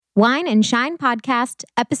Wine and Shine Podcast,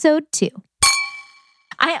 Episode 2.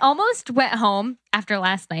 I almost went home after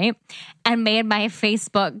last night and made my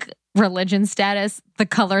Facebook religion status the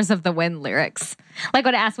Colors of the Wind lyrics. Like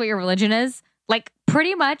when I ask what your religion is, like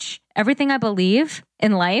pretty much everything I believe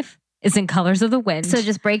in life is in Colors of the Wind. So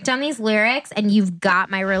just break down these lyrics and you've got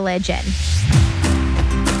my religion.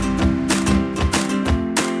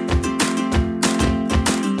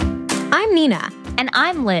 I'm Nina. And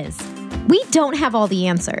I'm Liz. We don't have all the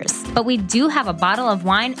answers, but we do have a bottle of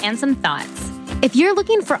wine and some thoughts. If you're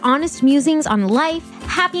looking for honest musings on life,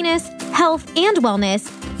 happiness, health, and wellness,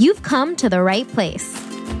 you've come to the right place.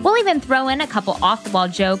 We'll even throw in a couple off-the-wall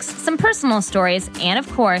jokes, some personal stories, and of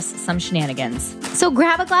course, some shenanigans. So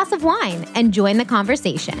grab a glass of wine and join the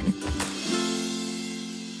conversation.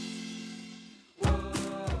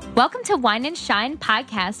 Welcome to Wine and Shine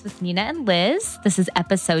Podcast with Nina and Liz. This is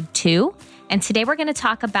episode 2, and today we're going to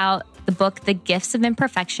talk about the book, The Gifts of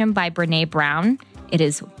Imperfection by Brené Brown. It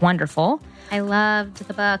is wonderful. I loved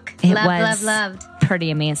the book. It loved. Pretty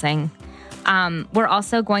amazing. We're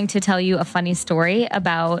also going to tell you a funny story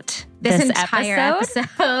about this entire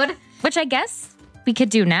episode, which I guess we could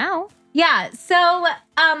do now. Yeah. So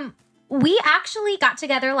we actually got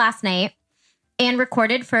together last night and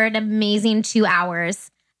recorded for an amazing 2 hours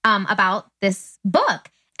about this book.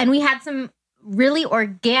 And we had some really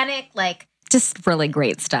organic, just really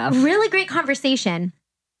great stuff. Really great conversation.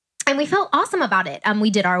 And we felt awesome about it. We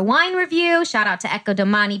did our wine review. Shout out to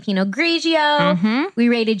Eccodomani Pinot Grigio. Mm-hmm. We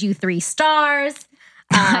rated you 3 stars.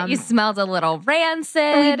 You smelled a little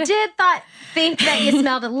rancid. We did think that you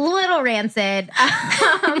smelled a little rancid.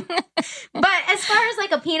 But as far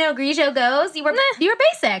as a Pinot Grigio goes, you were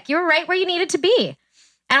basic. You were right where you needed to be.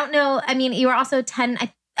 I don't know. I mean, you were also 10.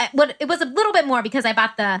 It was a little bit more because I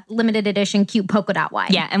bought the limited edition cute polka dot wine.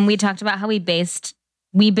 Yeah, and we talked about how we base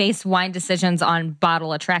wine decisions on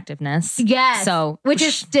bottle attractiveness. Yes. So which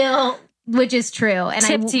is true. And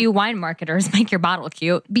tip to you wine marketers, make your bottle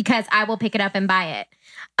cute. Because I will pick it up and buy it.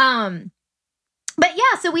 But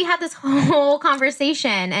yeah, so we had this whole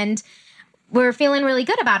conversation and we're feeling really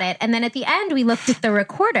good about it. And then at the end, we looked at the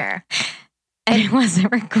recorder. And it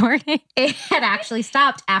wasn't recording. It had actually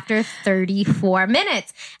stopped after 34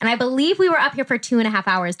 minutes. And I believe we were up here for 2.5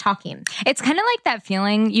 hours talking. It's kind of like that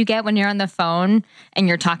feeling you get when you're on the phone and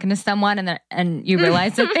you're talking to someone and you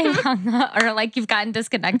realize that they hung up or you've gotten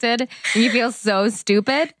disconnected and you feel so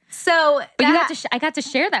stupid. So, but I got to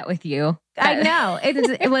share that with you. I know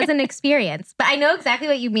it was an experience, but I know exactly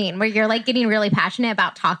what you mean. Where you're getting really passionate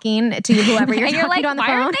about talking to whoever you're talking to on the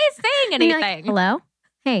phone. Why aren't they saying anything? Hello,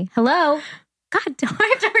 hey, hello. God, don't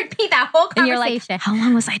I have to repeat that whole conversation? And you're how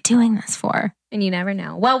long was I doing this for? And you never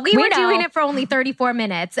know. Well, we were doing it for only 34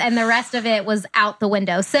 minutes, and the rest of it was out the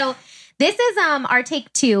window. So this is our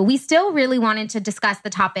take 2. We still really wanted to discuss the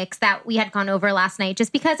topics that we had gone over last night,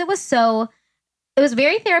 just because it was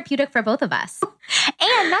very therapeutic for both of us.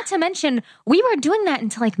 And not to mention, we were doing that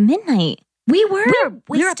until midnight. We were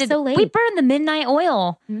up so late. We burned the midnight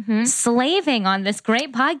oil, slaving on this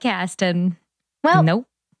great podcast, and nope.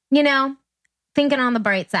 Thinking on the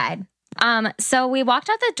bright side. So we walked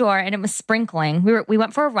out the door and it was sprinkling. We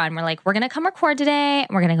went for a run. We're we're going to come record today.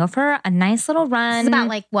 We're going to go for a nice little run. It's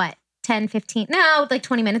about 10, 15? No,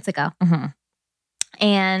 20 minutes ago. Mm-hmm.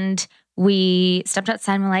 And we stepped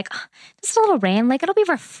outside and we're just a little rain. It'll be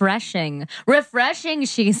refreshing. Refreshing,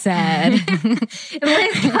 she said.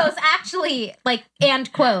 Liz goes, actually,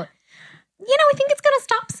 and quote, we think it's going to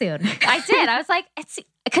stop soon. I did. I was it's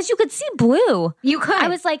because you could see blue. You could. I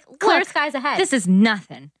was clear skies ahead. This is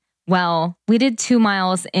nothing. Well, we did 2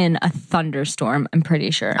 miles in a thunderstorm, I'm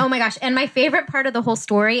pretty sure. Oh my gosh. And my favorite part of the whole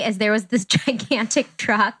story is there was this gigantic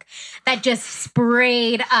truck that just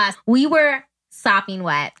sprayed us. We were sopping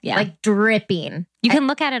wet, dripping. You can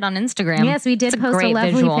look at it on Instagram. Yes, we did post a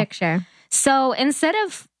lovely visual picture. So instead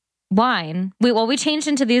of wine, we changed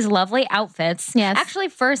into these lovely outfits. Yes. Actually,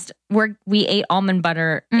 first we ate almond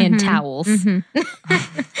butter in towels.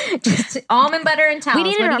 Mm-hmm. Just almond butter and towels. We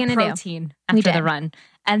needed our protein after the run.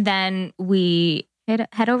 And then we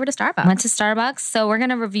head over to Starbucks. Went to Starbucks. So we're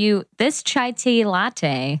going to review this chai tea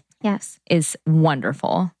latte. Yes. Is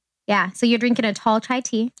wonderful. Yeah. So you're drinking a tall chai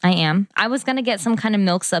tea. I am. I was going to get some kind of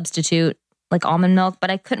milk substitute, like almond milk, but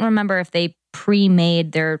I couldn't remember if they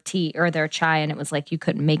pre-made their tea or their chai and it was you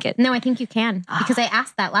couldn't make it. No, I think you can because I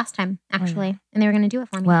asked that last time actually and they were going to do it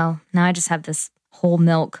for me. Well, now I just have this whole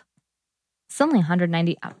milk. It's only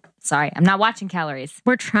 190. Oh, sorry, I'm not watching calories.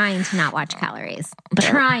 We're trying to not watch calories.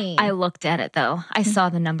 But I looked at it though. I saw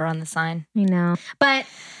the number on the sign. I know. But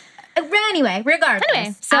anyway,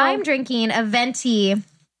 regardless, so I'm drinking a venti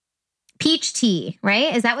peach tea,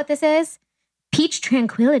 right? Is that what this is? Peach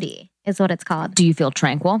Tranquility is what it's called. Do you feel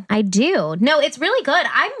tranquil? I do. No, it's really good.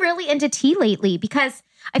 I'm really into tea lately because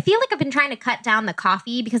I feel like I've been trying to cut down the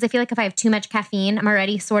coffee because I feel like if I have too much caffeine, I'm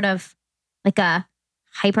already sort of like a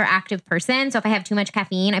hyperactive person. So if I have too much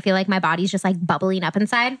caffeine, I feel like my body's just like bubbling up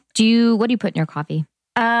inside. What do you put in your coffee?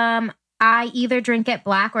 I either drink it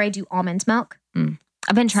black or I do almond milk.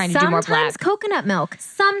 I've been trying to do more black. Sometimes coconut milk.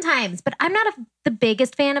 Sometimes, but I'm not the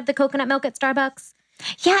biggest fan of the coconut milk at Starbucks.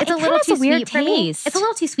 Yeah, It's a little too sweet for me. It's a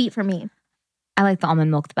little too sweet for me. I like the almond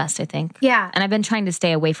milk the best, I think. Yeah. And I've been trying to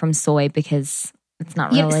stay away from soy because it's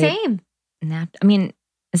not Yeah, really same. I mean,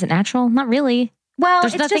 is it natural? Not really. Well,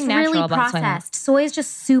 There's it's nothing just natural really about soy milk. processed. Soy is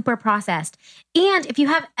just super processed. And if you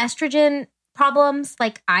have estrogen problems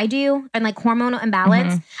like I do and like hormonal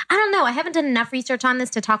imbalance, I don't know. I haven't done enough research on this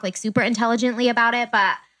to talk like super intelligently about it,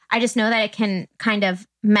 but I just know that it can kind of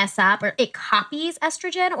mess up or it copies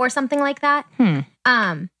estrogen or something like that.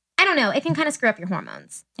 I don't know. It can kind of screw up your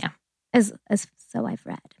hormones. Yeah. As so I've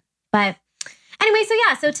read. But anyway,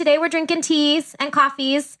 so today we're drinking teas and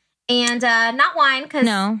coffees and not wine because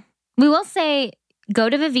No. We will say go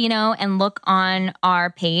to Vivino and look on our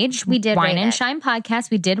page. We did Wine rate and it. Shine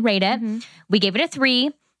podcast. We did rate it. We gave it a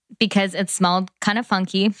 3 because it smelled kind of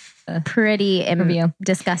funky. pretty Review.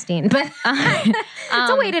 disgusting, but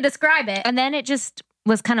it's a way to describe it. And then it just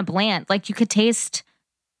was kind of bland. Like you could taste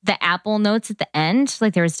the apple notes at the end.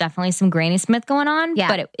 Like there was definitely some Granny Smith going on,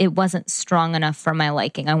 but it wasn't strong enough for my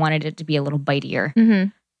liking. I wanted it to be a little bitier.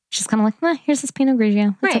 Just kind of like, here's this Pinot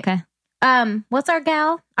Grigio. It's okay. What's our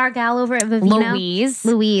gal over at Vivino?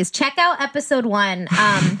 Louise. Check out episode 1.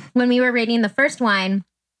 When we were rating the first wine,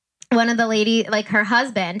 one of the lady, like her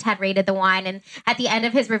husband had rated the wine. And at the end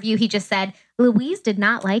of his review, he just said, Louise did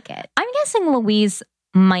not like it. I'm guessing Louise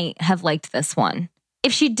might have liked this one.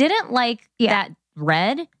 If she didn't like that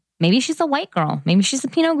red, maybe she's a white girl. Maybe she's a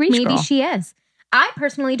Pinot Grigio girl. Maybe she is. I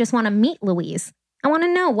personally just want to meet Louise. I want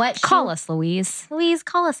to know what Call us, Louise. Louise,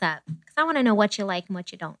 call us up. Because I want to know what you like and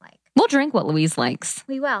what you don't like. We'll drink what Louise likes.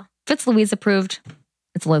 We will. If it's Louise approved,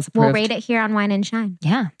 it's Liz approved. We'll rate it here on Wine and Shine.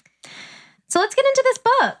 Yeah. So let's get into this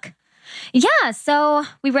book. Yeah. So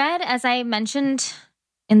we read, as I mentioned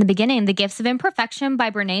in the beginning, The Gifts of Imperfection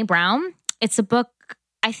by Brene Brown. It's a book,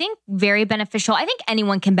 I think, very beneficial. I think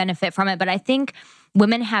anyone can benefit from it, but I think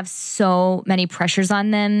women have so many pressures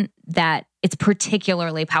on them that it's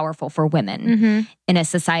particularly powerful for women in a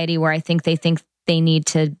society where I think they need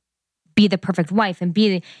to be the perfect wife and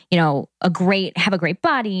be, have a great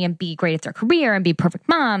body and be great at their career and be perfect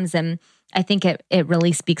moms. And I think it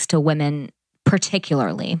really speaks to women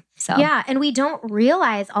particularly. So yeah, and we don't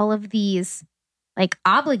realize all of these like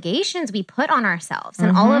obligations we put on ourselves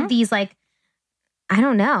and all of these like, I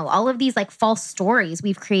don't know, all of these like false stories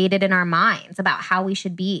we've created in our minds about how we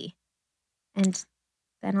should be. And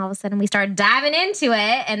then all of a sudden we start diving into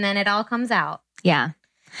it and then it all comes out. Yeah.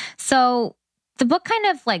 So the book kind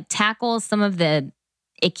of like tackles some of the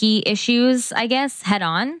icky issues, I guess, head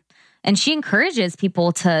on. And she encourages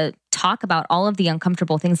people to talk about all of the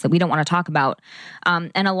uncomfortable things that we don't want to talk about.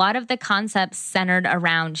 And a lot of the concepts centered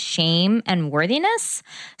around shame and worthiness.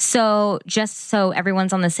 So just so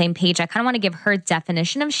everyone's on the same page, I kind of want to give her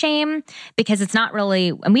definition of shame because it's not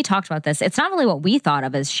really, and we talked about this, it's not really what we thought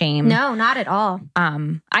of as shame. No, not at all.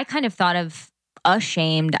 I kind of thought of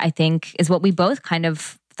ashamed, I think, is what we both kind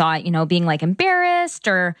of thought, being like embarrassed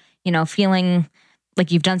or, feeling like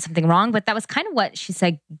you've done something wrong. But that was kind of what she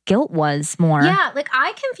said guilt was more. Yeah, like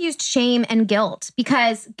I confused shame and guilt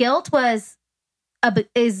because guilt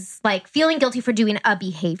is like feeling guilty for doing a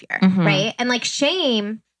behavior, right? And like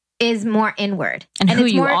shame is more inward. And who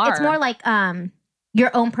it's you more, are. It's more like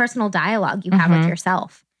your own personal dialogue you have with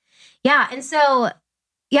yourself. Yeah, and so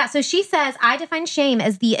she says, I define shame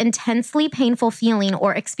as the intensely painful feeling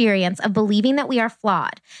or experience of believing that we are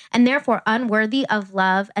flawed and therefore unworthy of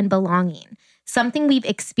love and belonging. Something we've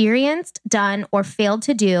experienced, done, or failed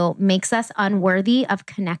to do makes us unworthy of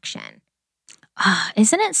connection.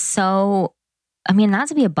 Isn't it so, not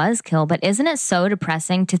to be a buzzkill, but isn't it so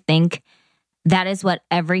depressing to think that is what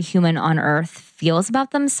every human on earth feels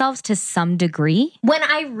about themselves to some degree? When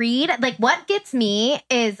I read, like what gets me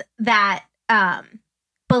is that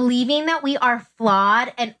believing that we are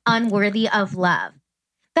flawed and unworthy of love.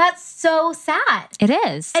 That's so sad. It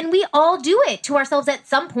is. And we all do it to ourselves at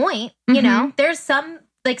some point, There's some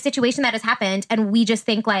like situation that has happened and we just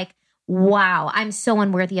think like, wow, I'm so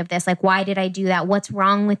unworthy of this. Like, why did I do that? What's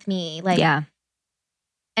wrong with me? Like, yeah.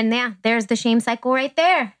 And there's the shame cycle right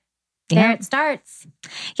there. There it starts.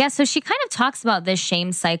 Yeah. So she kind of talks about this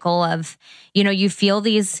shame cycle of, you feel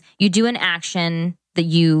you do an action that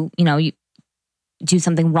you do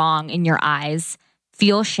something wrong in your eyes,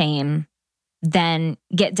 feel shame. then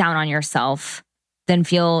get down on yourself, then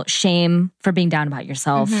feel shame for being down about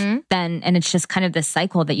yourself, and it's just kind of this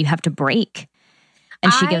cycle that you have to break.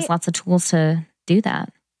 And she gives lots of tools to do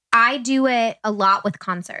that. I do it a lot with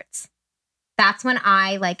concerts. That's when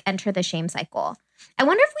I like enter the shame cycle. I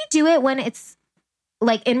wonder if we do it when it's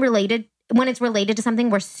like when it's related to something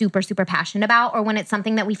we're super, super passionate about, or when it's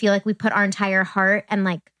something that we feel like we put our entire heart and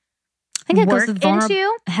like I think it work goes with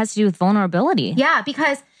into. It has to do with vulnerability. Yeah,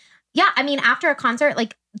 because I mean, after a concert,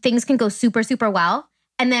 like things can go super, super well.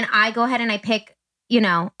 And then I go ahead and I pick,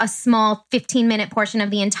 a small 15-minute portion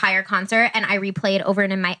of the entire concert and I replay it over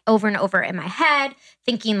and over in my head,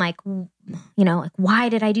 thinking like, like, why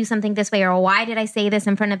did I do something this way? Or why did I say this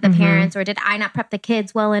in front of the parents? Or did I not prep the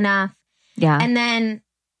kids well enough? Yeah. And then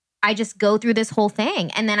I just go through this whole thing.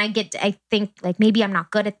 And then I think like, maybe I'm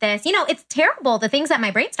not good at this. It's terrible, the things that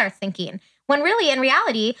my brain starts thinking. When really, in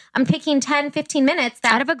reality, I'm picking 10, 15 minutes.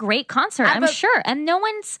 Out of a great concert, I'm sure. And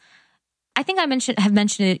I think I have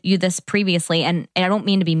mentioned you this previously, and I don't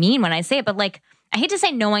mean to be mean when I say it, but like, I hate to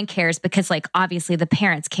say no one cares because like, obviously the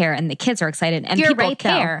parents care and the kids are excited and people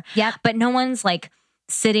care. Yep. But no one's like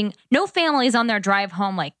no family's on their drive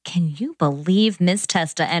home like, can you believe Ms.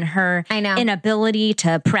 Testa and her inability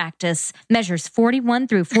to practice measures 41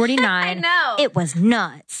 through 49? I know. It was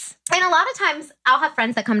nuts. And a lot of times I'll have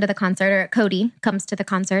friends that come to the concert, or Cody comes to the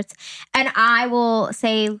concerts, and I will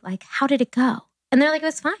say like, how did it go? And they're like, it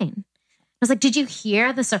was fine. I was like, did you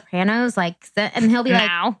hear The Sopranos? Like, and he'll be like,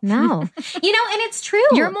 no. And it's true.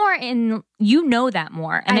 You're more in, that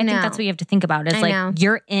more. And I think that's what you have to think about is like,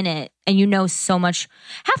 you're in it and you know so much.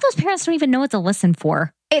 Half those parents don't even know what to listen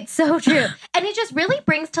for. It's so true. And it just really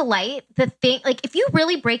brings to light the thing. Like, if you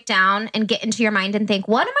really break down and get into your mind and think,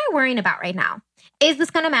 what am I worrying about right now? Is this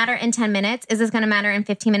going to matter in 10 minutes? Is this going to matter in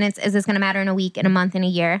 15 minutes? Is this going to matter in a week, in a month, in a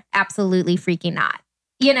year? Absolutely freaking not.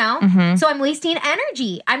 So I'm wasting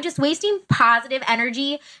energy. I'm just wasting positive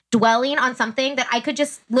energy dwelling on something that I could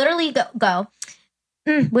just literally go,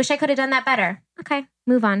 wish I could have done that better. Okay,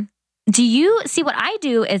 move on. Do you see what I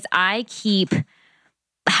do is how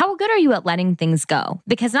good are you at letting things go?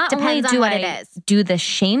 Because not only do I do the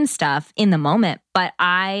shame stuff in the moment, but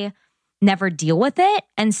I never deal with it.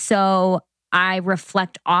 And so I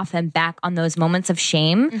reflect often back on those moments of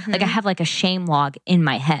shame. Like I have like a shame log in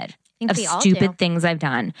my head of stupid things I've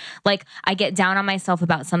done. Like I get down on myself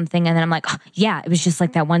about something and then I'm like, oh, yeah, it was just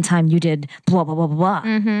like that one time you did blah, blah, blah, blah, blah.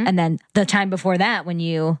 And then the time before that when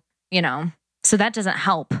so that doesn't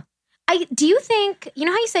help. Do you think, how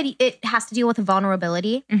you said it has to deal with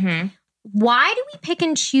vulnerability? Why do we pick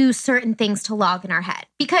and choose certain things to log in our head?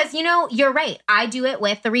 Because, you're right. I do it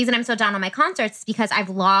with, the reason I'm so down on my concerts is because I've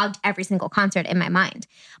logged every single concert in my mind.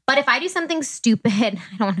 But if I do something stupid,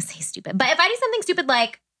 I don't want to say stupid, but if I do something stupid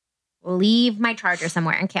like leave my charger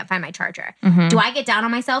somewhere and can't find my charger, do I get down on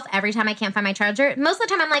myself every time I can't find my charger? Most of the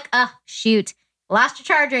time I'm like, oh, shoot, lost your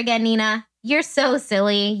charger again, Nina. You're so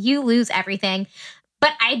silly. You lose everything.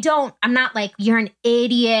 But I'm not like, you're an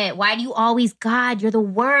idiot. Why do you always, God, you're the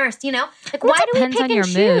worst, Like, why do we pick and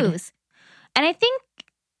choose? Mood. And I think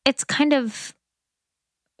it's kind of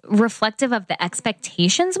reflective of the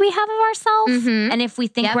expectations we have of ourselves. And if we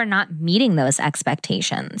think we're not meeting those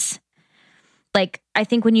expectations. Like, I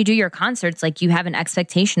think when you do your concerts, like you have an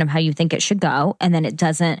expectation of how you think it should go, and then it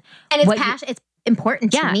doesn't. And it's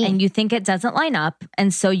important to me. And you think it doesn't line up.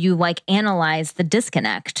 And so you like analyze the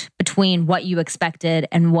disconnect between what you expected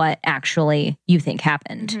and what actually you think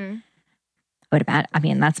happened.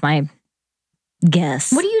 That's my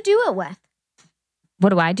guess. What do you do it with? What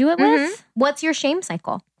do I do it with? What's your shame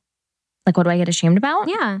cycle? Like, what do I get ashamed about?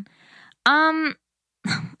 Yeah.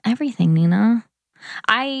 Everything, Nina.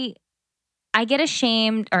 I get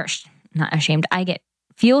ashamed, or not ashamed.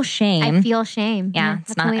 Feel shame. I feel shame. Yeah,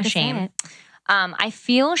 it's not a shame. I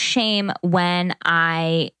feel shame when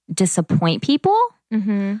I disappoint people.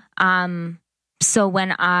 So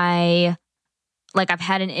when I've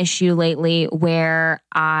had an issue lately where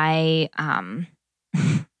I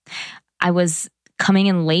was coming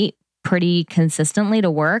in late pretty consistently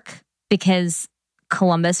to work because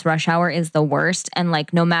Columbus rush hour is the worst. And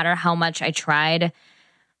like, no matter how much I tried,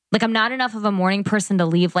 like, I'm not enough of a morning person to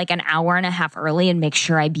leave like an hour and a half early and make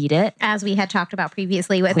sure I beat it. As we had talked about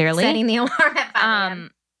previously with setting the alarm at 5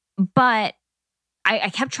 a.m. But I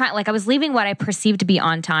kept trying, like I was leaving what I perceived to be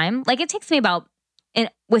on time. Like it takes me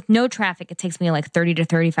with no traffic, it takes me like 30 to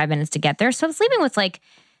 35 minutes to get there. So I was leaving with like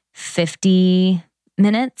 50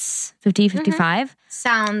 minutes, 55.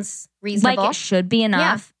 Sounds reasonable. Like it should be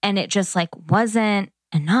enough. Yeah. And it just like wasn't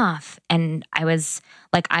enough. And I was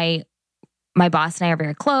like, my boss and I are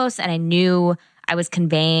very close, and I knew I was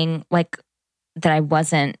conveying like that I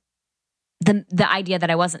wasn't the idea that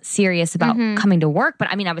I wasn't serious about coming to work. But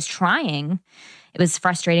I mean, I was trying. It was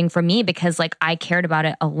frustrating for me because like I cared about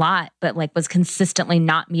it a lot, but like was consistently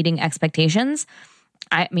not meeting expectations.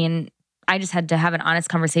 I mean, I just had to have an honest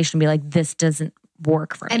conversation and be like, this doesn't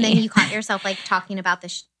work for me. And then you caught yourself like talking about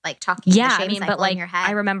this, the shame cycle in your head.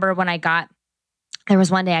 I remember when there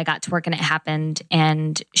was one day I got to work and it happened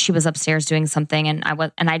and she was upstairs doing something and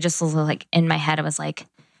I just was like in my head, I was like,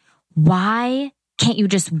 why can't you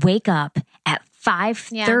just wake up at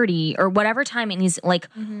 5:30 or whatever time? And he's like,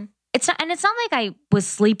 it's not like I was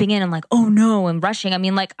sleeping in and like, oh no, and rushing. I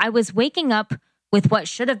mean, like I was waking up with what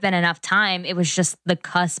should have been enough time. It was just the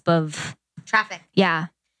cusp of traffic. Yeah.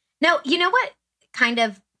 No, you know what kind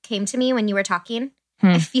of came to me when you were talking?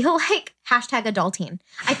 I feel like #adulting.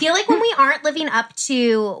 I feel like when we aren't living up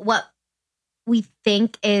to what we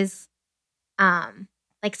think is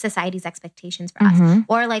like society's expectations for us,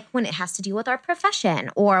 or like when it has to deal with our profession,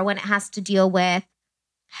 or when it has to deal with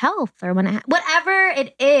health, or when whatever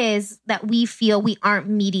it is that we feel we aren't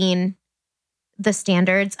meeting the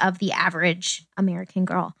standards of the average American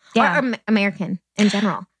girl or American in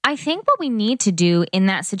general. I think what we need to do in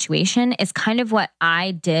that situation is kind of what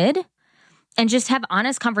I did and just have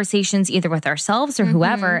honest conversations either with ourselves or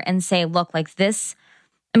whoever and say, look, like this,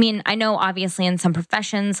 I mean, I know obviously in some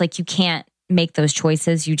professions, like you can't make those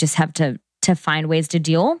choices. You just have to find ways to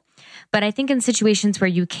deal. But I think in situations where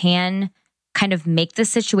you can kind of make the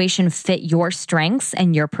situation fit your strengths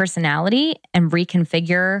and your personality and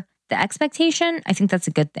reconfigure the expectation, I think that's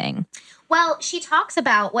a good thing. Well, she talks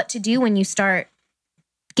about what to do when you start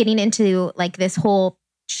getting into like this whole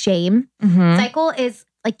shame cycle is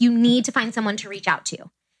like you need to find someone to reach out to.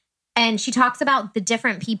 And she talks about the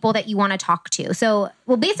different people that you want to talk to. So,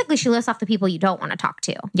 well, basically she lists off the people you don't want to talk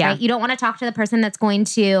to. Yeah. Right? You don't want to talk to the person that's going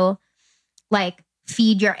to like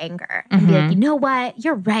feed your anger and be like, you know what?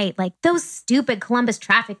 You're right. Like those stupid Columbus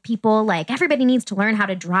traffic people, like everybody needs to learn how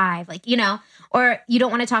to drive. Like, you know, or you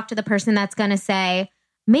don't want to talk to the person that's going to say,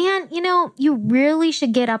 man, you know, you really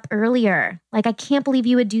should get up earlier. Like, I can't believe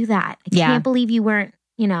you would do that. I can't believe you weren't,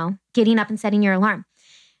 you know, getting up and setting your alarm.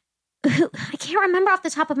 I can't remember off the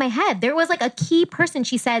top of my head. There was like a key person.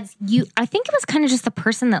 She says, I think it was kind of just the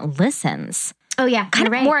person that listens. Oh yeah. Kind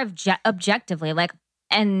of more objectively, like,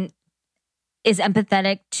 and is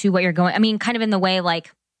empathetic to what you're going. I mean, kind of in the way,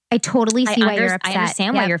 like, I totally see why you're upset. I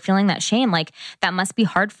understand why you're feeling that shame. Like that must be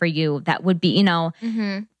hard for you. That would be, you know,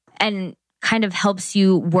 and kind of helps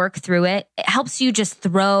you work through it. It helps you just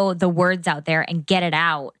throw the words out there and get it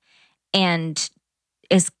out and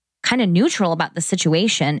is kind of neutral about the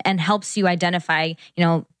situation and helps you identify, you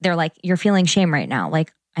know, they're like, you're feeling shame right now.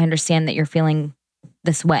 Like, I understand that you're feeling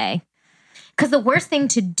this way. Because the worst thing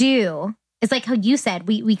to do is like how you said,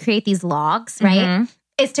 we create these logs, right?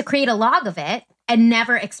 Is to create a log of it and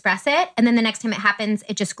never express it. And then the next time it happens,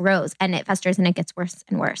 it just grows and it festers and it gets worse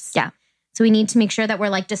and worse. Yeah. So we need to make sure that we're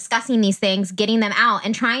like discussing these things, getting them out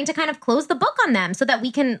and trying to kind of close the book on them so that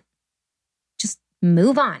we can just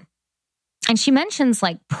move on. And she mentions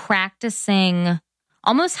like practicing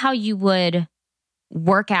almost how you would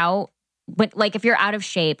work out. But like if you're out of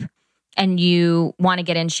shape and you want to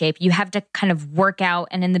get in shape, you have to kind of work out.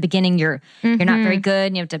 And in the beginning, you're not very good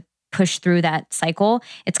and you have to push through that cycle.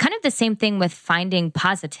 It's kind of the same thing with finding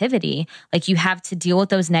positivity. Like you have to deal with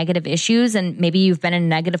those negative issues and maybe you've been in a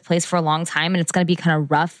negative place for a long time and it's going to be kind of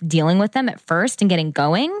rough dealing with them at first and getting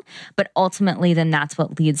going. But ultimately, then that's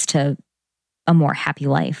what leads to a more happy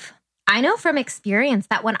life. I know from experience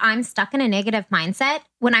that when I'm stuck in a negative mindset,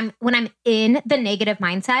 when I'm in the negative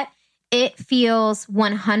mindset, it feels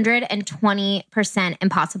 120%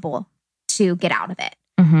 impossible to get out of it.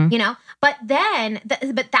 You know, but then,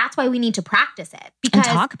 but that's why we need to practice it because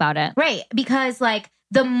and talk about it. Right. Because like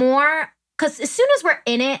the more, because as soon as we're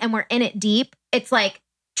in it and we're in it deep, it's like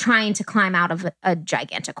trying to climb out of a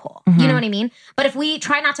gigantic hole. You know what I mean? But if we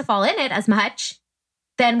try not to fall in it as much,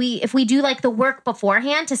 then if we do like the work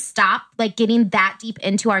beforehand to stop like getting that deep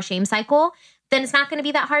into our shame cycle, then it's not going to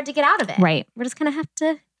be that hard to get out of it. Right. We're just going to have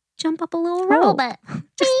to jump up a little bit.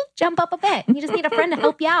 Just jump up a bit. You just need a friend to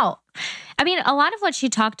help you out. I mean, a lot of what she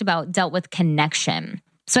talked about dealt with connection.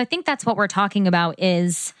 So I think that's what we're talking about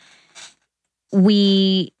is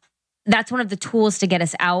that's one of the tools to get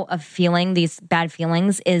us out of feeling these bad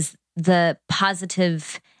feelings is the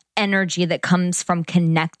positive energy that comes from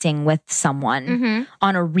connecting with someone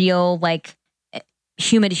on a real, like,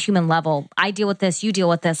 human to human level. I deal with this, you deal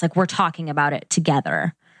with this. Like, we're talking about it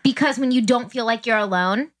together. Because when you don't feel like you're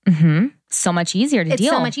alone, so much easier to deal. It's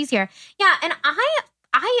so much easier. Yeah, and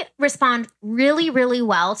I respond really, really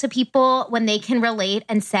well to people when they can relate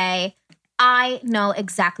and say, I know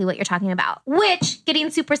exactly what you're talking about, which getting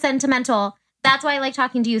super sentimental. That's why I like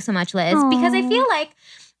talking to you so much, Liz, because I feel like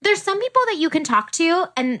there's some people that you can talk to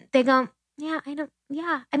and they go,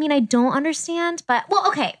 I mean, I don't understand, but well,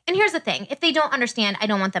 okay. And here's the thing. If they don't understand, I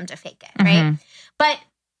don't want them to fake it. Right. But,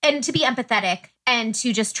 and to be empathetic and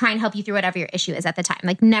to just try and help you through whatever your issue is at the time,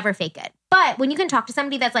 like never fake it. But when you can talk to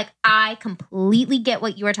somebody that's like, I completely get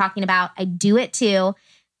what you were talking about. I do it too.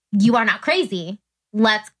 You are not crazy.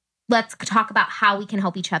 Let's talk about how we can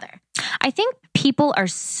help each other. I think people are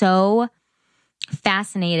so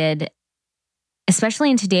fascinated, especially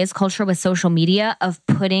in today's culture with social media, of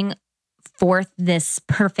putting forth this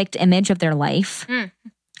perfect image of their life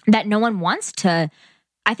that no one wants to.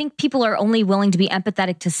 I think people are only willing to be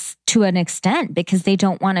empathetic to an extent because they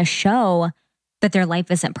don't want to show that their life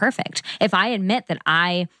isn't perfect. If I admit that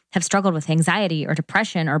I have struggled with anxiety or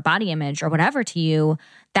depression or body image or whatever to you,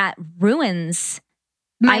 that ruins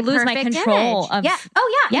I lose my control of. Yeah.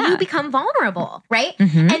 Oh, yeah. You become vulnerable, right?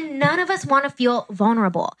 And none of us want to feel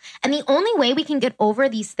vulnerable. And the only way we can get over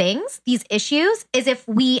these things, these issues, is if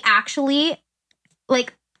we actually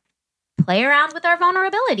like play around with our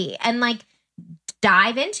vulnerability and like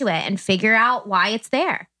dive into it and figure out why it's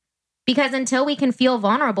there. Because until we can feel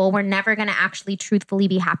vulnerable, we're never going to actually truthfully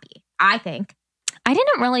be happy, I think. I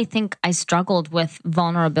didn't really think I struggled with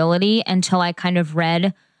vulnerability until I kind of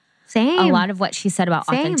read a lot of what she said about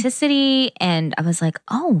authenticity. And I was like,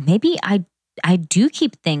 oh, maybe I do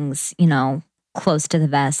keep things, close to the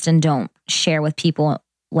vest and don't share with people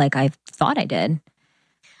like I thought I did.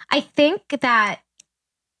 I think that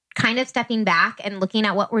kind of stepping back and looking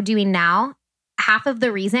at what we're doing now, half of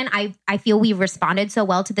the reason I feel we've responded so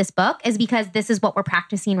well to this book is because this is what we're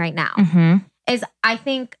practicing right now. Is I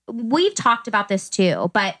think we've talked about this too,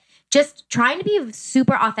 but just trying to be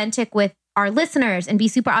super authentic with our listeners and be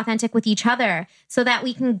super authentic with each other so that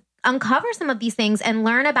we can uncover some of these things and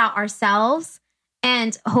learn about ourselves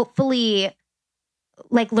and hopefully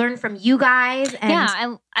like learn from you guys.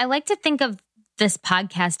 And I like to think of this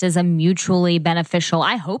podcast as a mutually beneficial.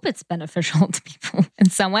 I hope it's beneficial to people in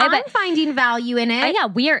some way. I'm finding value in it.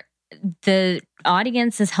 The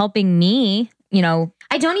audience is helping me,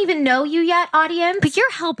 I don't even know you yet, audience. But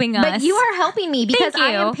you're helping us. But you are helping me because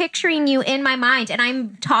I am picturing you in my mind and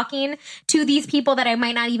I'm talking to these people that I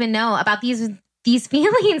might not even know about these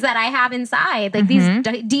feelings that I have inside, like these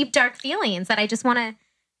deep, dark feelings that I just want to release.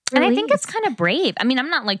 And I think it's kind of brave. I mean, I'm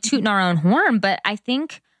not like tooting our own horn, but I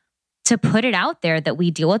think to put it out there that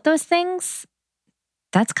we deal with those things,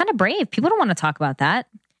 that's kind of brave. People don't want to talk about that.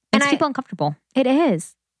 Makes people uncomfortable. It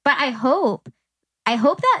is. But I hope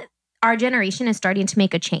that our generation is starting to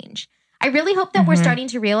make a change. I really hope that we're starting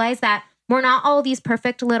to realize that we're not all these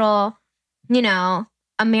perfect little,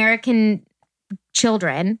 American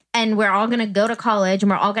children, and we're all going to go to college and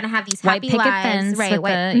we're all going to have these happy lives,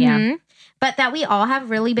 right? But that we all have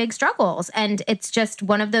really big struggles, and it's just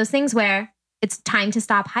one of those things where it's time to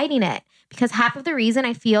stop hiding it. Because half of the reason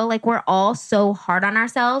I feel like we're all so hard on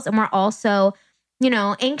ourselves and we're all so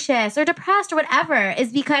anxious or depressed or whatever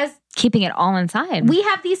is because keeping it all inside. We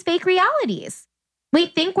have these fake realities. We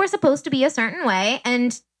think we're supposed to be a certain way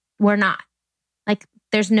and we're not. Like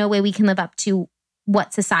there's no way we can live up to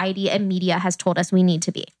what society and media has told us we need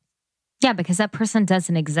to be. Yeah, because that person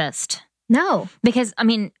doesn't exist. No. Because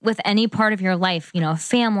with any part of your life,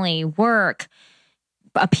 family, work,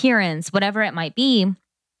 appearance, whatever it might be,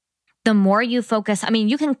 the more you focus,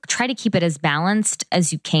 you can try to keep it as balanced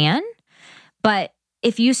as you can. But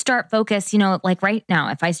if you start focus, like right now,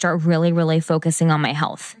 if I start really, really focusing on my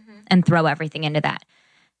health and throw everything into that,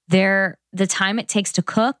 the time it takes to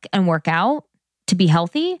cook and work out to be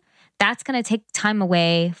healthy, that's going to take time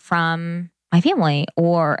away from my family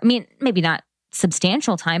or, maybe not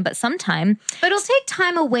substantial time, but some time. But it'll take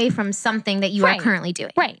time away from something that you are currently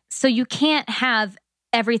doing. Right. So you can't have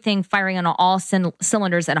everything firing on all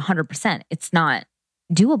cylinders at 100%. It's not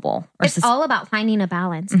doable. It's all about finding a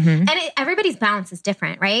balance. And everybody's balance is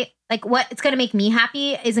different, right? Like what's going to make me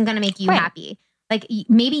happy isn't going to make you happy. Like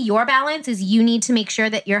maybe your balance is you need to make sure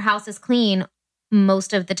that your house is clean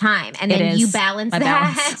most of the time. And then you balance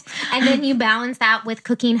that. And then you balance that with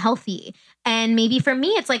cooking healthy. And maybe for me,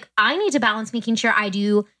 it's like I need to balance making sure I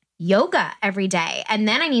do yoga every day. And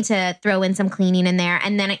then I need to throw in some cleaning in there.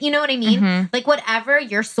 And then, you know what I mean? Like whatever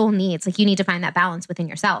your soul needs, like you need to find that balance within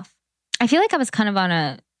yourself. I feel like I was kind of on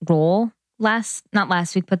a roll not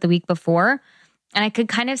last week, but the week before. And I could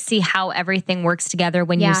kind of see how everything works together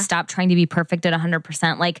when you stop trying to be perfect at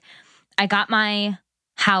 100%. Like I got my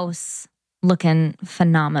house looking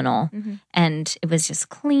phenomenal. Mm-hmm. And it was just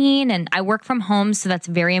clean. And I work from home, so that's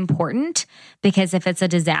very important because if it's a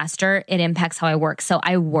disaster, it impacts how I work. So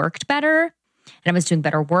I worked better and I was doing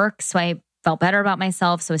better work. So I felt better about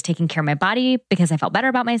myself. So I was taking care of my body because I felt better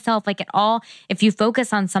about myself. Like it all, if you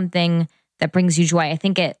focus on something that brings you joy, I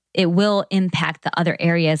think it will impact the other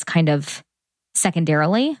areas kind of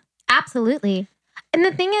secondarily. Absolutely. And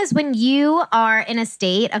the thing is, when you are in a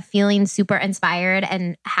state of feeling super inspired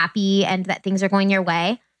and happy and that things are going your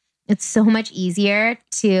way, it's so much easier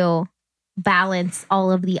to balance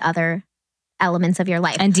all of the other elements of your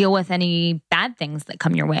life. And deal with any bad things that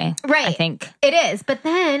come your way. Right. I think. It is. But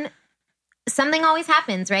then something always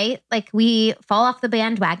happens, right? Like we fall off the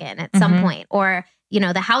bandwagon at some point, or,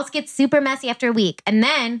 the house gets super messy after a week. And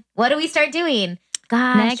then what do we start doing?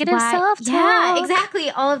 Gosh, negative self-talk. Yeah, exactly.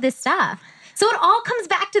 All of this stuff. So it all comes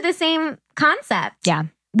back to the same concept. Yeah.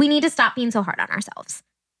 We need to stop being so hard on ourselves.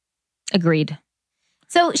 Agreed.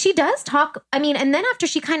 So she does talk, and then after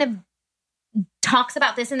she kind of talks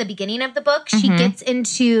about this in the beginning of the book, she gets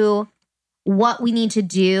into what we need to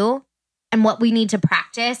do and what we need to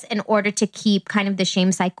practice in order to keep kind of the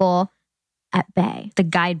shame cycle at bay. The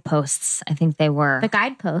guideposts, I think they were. The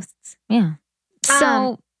guideposts. Yeah.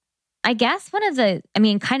 So I guess one of the,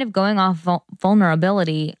 kind of going off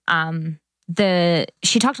vulnerability,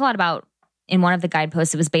 she talked a lot about in one of the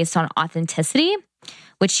guideposts, it was based on authenticity,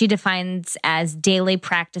 which she defines as daily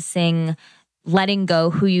practicing letting go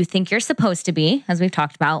who you think you're supposed to be, as we've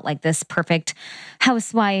talked about, like this perfect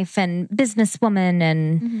housewife and businesswoman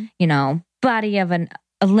and, body of an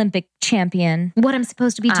Olympic champion. What I'm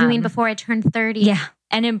supposed to be doing before I turn 30. Yeah.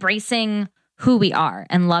 And embracing who we are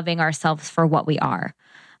and loving ourselves for what we are.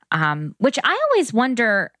 Which I always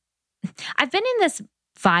wonder, I've been in this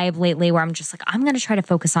vibe lately where I'm just like, I'm going to try to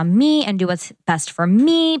focus on me and do what's best for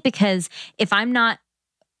me, because if I'm not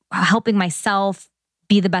helping myself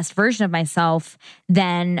be the best version of myself,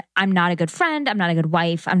 then I'm not a good friend. I'm not a good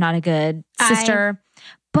wife. I'm not a good sister.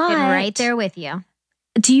 But right there with you.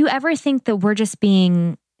 Do you ever think that we're just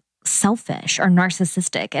being selfish or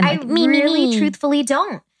narcissistic? And I really truthfully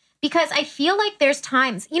don't, because I feel like there's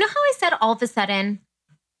times, how I said all of a sudden,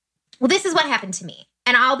 well, this is what happened to me.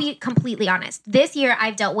 And I'll be completely honest. This year,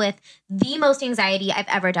 I've dealt with the most anxiety I've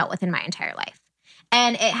ever dealt with in my entire life.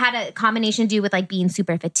 And it had a combination to do with like being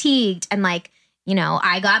super fatigued. And like,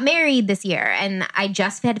 I got married this year and I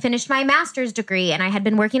just had finished my master's degree and I had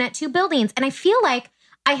been working at 2 buildings. And I feel like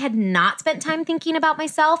I had not spent time thinking about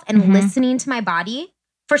myself and listening to my body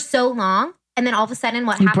for so long. And then all of a sudden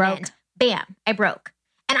what happened? Broke. Bam, I broke.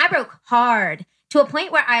 And I broke hard. To a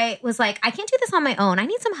point where I was like, I can't do this on my own. I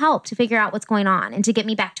need some help to figure out what's going on and to get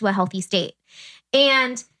me back to a healthy state.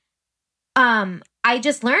 And I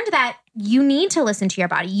just learned that you need to listen to your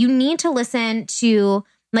body. You need to listen to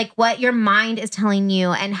like what your mind is telling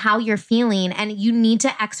you and how you're feeling. And you need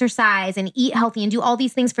to exercise and eat healthy and do all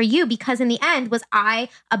these things for you, because in the end, was I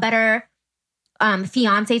a better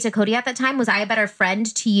fiance to Cody at that time? Was I a better friend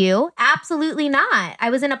to you? Absolutely not. I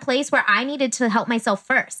was in a place where I needed to help myself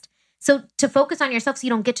first. So to focus on yourself so you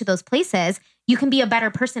don't get to those places, you can be a better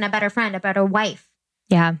person, a better friend, a better wife.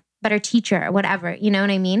 Yeah. Better teacher, whatever. You know what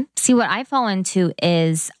I mean? See, what I fall into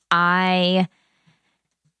is I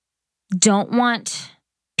don't want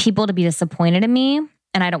people to be disappointed in me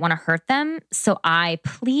and I don't want to hurt them. So I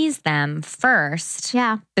please them first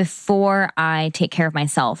before I take care of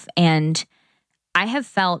myself. And I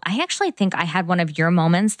actually think I had one of your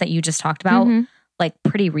moments that you just talked about like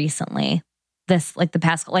pretty recently. The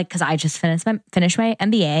past, because I just finished my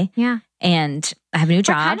MBA. Yeah. And I have a new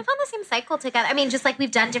job. We're kind of on the same cycle together. Just like we've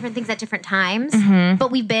done different things at different times,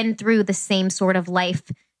 but we've been through the same sort of life,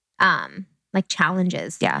 like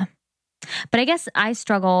challenges. Yeah. But I guess I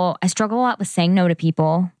struggle a lot with saying no to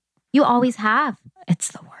people. You always have. It's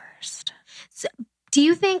the worst. So, do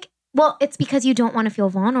you think, it's because you don't want to feel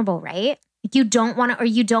vulnerable, right? Like you don't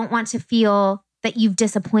want to feel that you've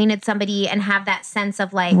disappointed somebody and have that sense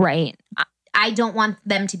of like, right. I don't want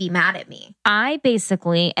them to be mad at me. I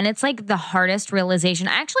basically, and it's like the hardest realization.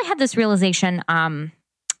 I actually had this realization a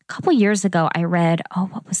couple years ago. I read,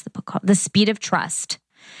 what was the book called? The Speed of Trust.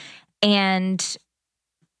 And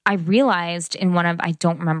I realized I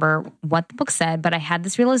don't remember what the book said, but I had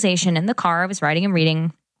this realization in the car. I was writing and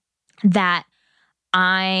reading that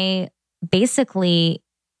I basically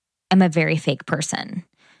am a very fake person.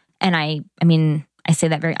 And I say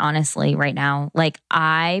that very honestly right now. Like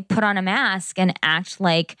I put on a mask and act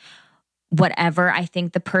like whatever I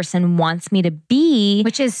think the person wants me to be.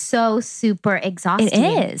 Which is so super exhausting.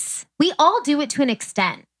 It is. We all do it to an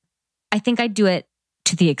extent. I think I do it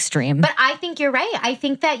to the extreme. But I think you're right. I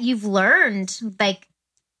think that you've learned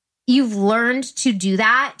you've learned to do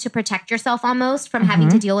that to protect yourself almost from having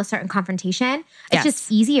to deal with certain confrontation. It's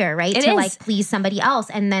just easier, right? It to is. like please somebody else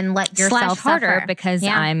and then let yourself harder suffer. because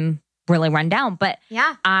I'm really run down. But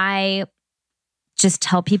I just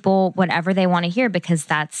tell people whatever they want to hear because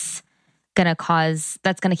that's going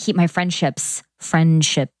to keep my friendships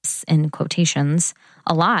in quotations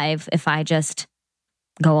alive if I just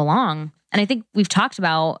go along. And I think we've talked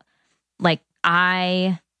about, like,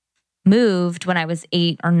 I moved when I was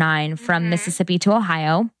 8 or 9 from Mississippi to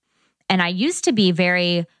Ohio. And I used to be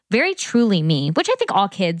very, very truly me, which I think all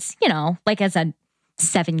kids, you know, like as a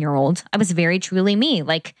 7-year-old, I was very truly me.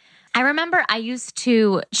 Like, I remember I used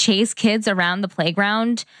to chase kids around the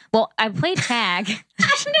playground. Well, I played tag. I'm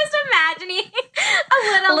just imagining a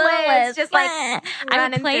little Liz just like I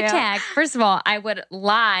would play tag. First of all, I would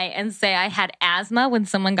lie and say I had asthma when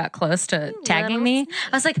someone got close to tagging me.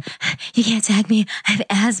 I was like, you can't tag me. I have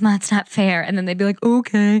asthma. It's not fair. And then they'd be like,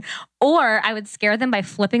 okay. Or I would scare them by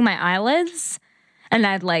flipping my eyelids and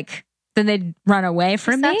then they'd run away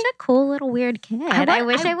from me. Such a cool little weird kid. I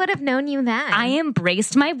wish I would have known you then. I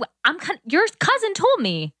embraced your cousin told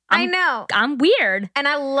me. I know. I'm weird. And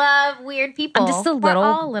I love weird people. I'm just We're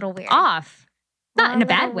all a little weird. Off. Not in a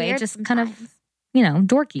bad way, just sometimes. Kind of, you know,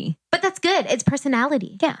 dorky. But that's good. It's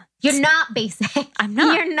personality. Yeah. You're not basic. I'm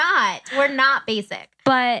not. You're not. We're not basic.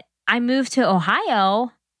 But I moved to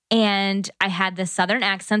Ohio and I had this Southern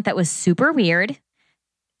accent that was super weird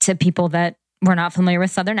to people that were not familiar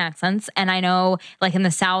with Southern accents. And I know, like in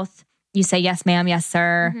the South, you say, yes, ma'am, yes,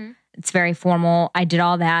 sir. Mm-hmm. It's very formal. I did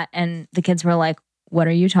all that. And the kids were like, what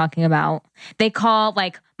are you talking about? They call,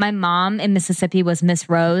 like, my mom in Mississippi was Miss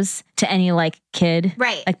Rose to any, like, kid.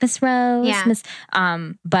 Right. Like, Miss Rose. Yeah. Miss.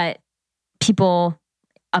 But people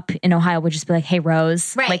up in Ohio would just be like, hey,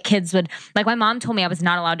 Rose. Right. Like, kids would, like, my mom told me I was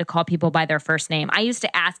not allowed to call people by their first name. I used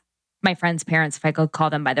to ask my friends' parents if I could call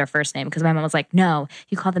them by their first name because my mom was like, no,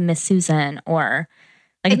 you call them Miss Susan or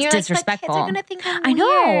like and it's disrespectful. Like, kids are gonna think I'm I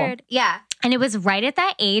know. weird. Yeah. And it was right at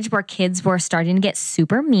that age where kids were starting to get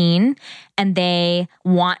super mean and they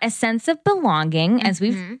want a sense of belonging. As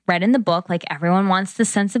we've read in the book, like everyone wants the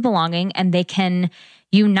sense of belonging and they can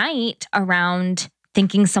unite around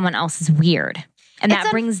thinking someone else is weird. And that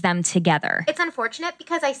brings them together. It's unfortunate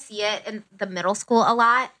because I see it in the middle school a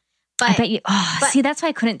lot. But, I bet you. See, that's why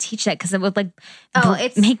I couldn't teach that because it would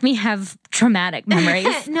make me have traumatic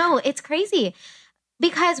memories. No, it's crazy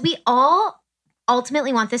because we all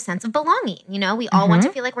ultimately want this sense of belonging. You know, we all want to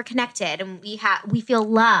feel like we're connected and we feel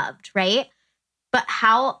loved, right? But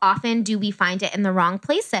how often do we find it in the wrong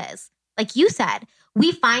places? Like you said,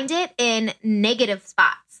 we find it in negative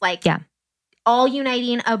spots, like all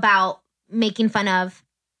uniting about making fun of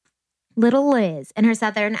little Liz and her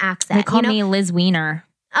Southern accent. They call me Liz Wiener.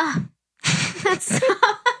 Oh, that's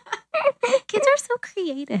kids are so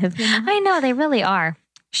creative. You know? I know, they really are.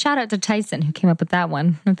 Shout out to Tyson who came up with that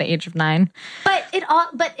one at the age of 9.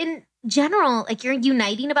 But in general, like you're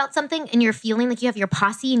uniting about something and you're feeling like you have your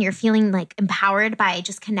posse and you're feeling like empowered by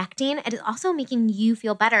just connecting. It is also making you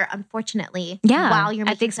feel better, unfortunately. Yeah, while you're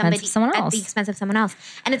making somebody at the expense of someone else.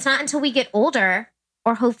 And it's not until we get older,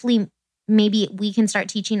 or hopefully maybe we can start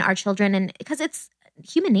teaching our children, and because it's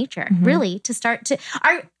human nature, really, to start to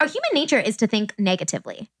our human nature is to think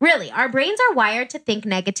negatively. Really, our brains are wired to think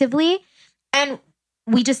negatively, and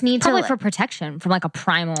we just need probably for protection from like a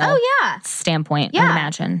primal standpoint. I would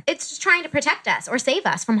imagine it's just trying to protect us or save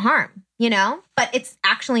us from harm, you know. But it's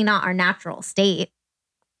actually not our natural state.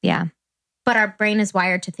 Yeah, but our brain is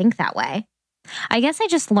wired to think that way. I guess I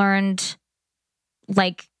just learned,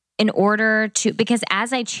 like, in order to, because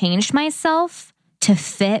as I changed myself to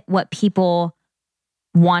fit what people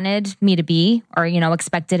wanted me to be or, you know,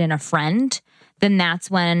 expected in a friend, then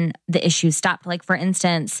that's when the issues stopped. Like, for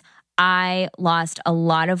instance, I lost a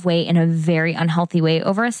lot of weight in a very unhealthy way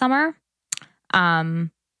over a summer.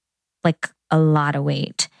 Like a lot of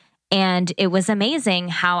weight. And it was amazing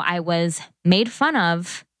how I was made fun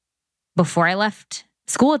of before I left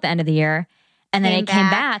school at the end of the year. And then I came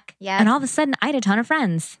back and all of a sudden I had a ton of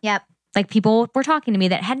friends. Yep. Like people were talking to me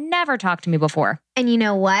that had never talked to me before. And you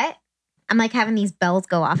know what? I'm like having these bells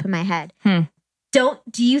go off in my head. Do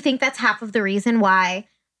you think that's half of the reason why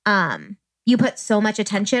you put so much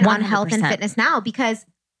attention 100%. On health and fitness now? Because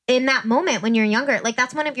in that moment when you're younger, like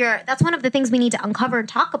that's one of the things we need to uncover and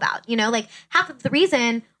talk about. You know, like half of the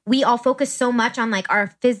reason we all focus so much on like our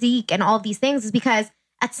physique and all of these things is because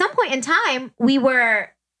at some point in time we were,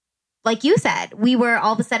 like you said, we were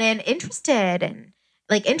all of a sudden interested and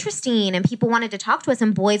like interesting, and people wanted to talk to us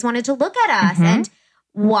and boys wanted to look at us. And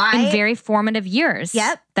why? In very formative years.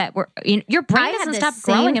 Yep. That were, your brain doesn't stop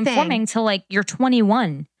growing and forming till like you're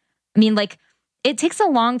 21. I mean, like it takes a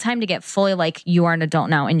long time to get fully like you are an adult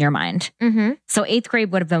now in your mind. Mm-hmm. So 8th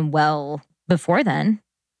grade would have been well before then.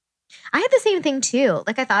 I had the same thing too.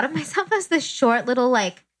 Like I thought of myself as this short little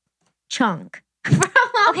like chunk for a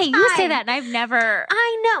long Okay, time. you say that, and I've never.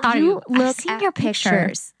 I know. thought of You I've look seen at your picture.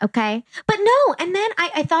 pictures, okay? But no, and then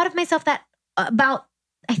I thought of myself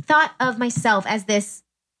I thought of myself as this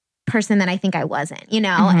person that I think I wasn't, you know?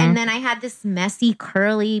 Mhm. And then I had this messy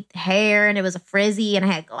curly hair and it was a frizzy and I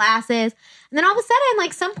had glasses. And then all of a sudden,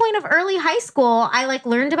 like some point of early high school, I like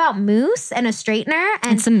learned about mousse and a straightener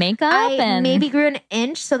And some makeup I and maybe grew an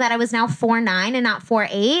inch so that I was now 4'9" and not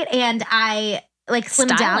 4'8", and I like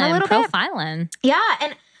slimmed down a little bit. profiling. Yeah,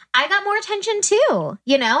 and I got more attention too,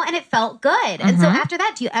 you know, and it felt good. And so Mhm. after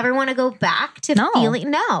that, do you ever want to go back to No.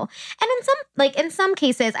 feeling? No. And in some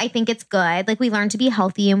cases, I think it's good. Like we learn to be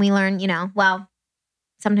healthy and we learn, you know, well,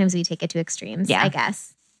 sometimes we take it to extremes, Yeah. I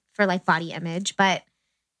guess, for like body image. But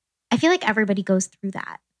I feel like everybody goes through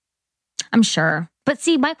that. I'm sure. But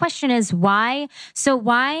see, my question is why? So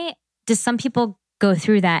why do some people go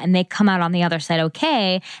through that and they come out on the other side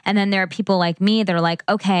okay? And then there are people like me that are like,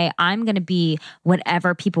 okay, I'm going to be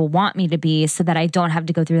whatever people want me to be so that I don't have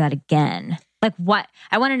to go through that again. Like what?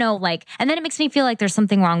 I want to know like, and then it makes me feel like there's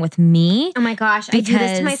something wong with me. Oh my gosh, I do this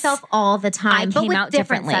Because to myself all the time, I but came with out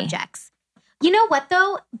different differently. subjects. You know what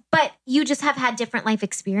though? But you just have had different life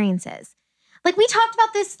experiences. Like we talked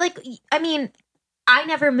about this, like, I mean, I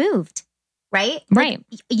never moved, right? Right.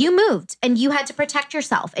 Like, you moved and you had to protect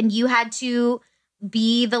yourself and you had to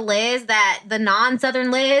be the Liz the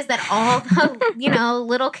non-Southern Liz that all the, you know,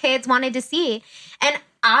 little kids wanted to see. And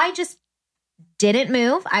I just didn't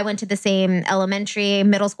move. I went to the same elementary,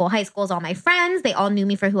 middle school, high school as all my friends. They all knew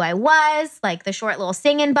me for who I was, like the short little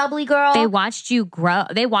singing bubbly girl. They watched you grow.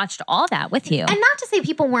 They watched all that with you. And not to say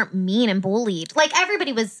people weren't mean and bullied. Like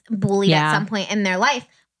everybody was bullied Yeah. at some point in their life.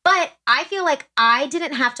 But I feel like I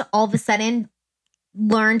didn't have to all of a sudden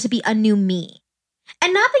learn to be a new me.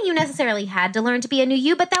 And not that you necessarily had to learn to be a new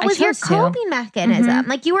you, but that I was your chose to. coping mechanism.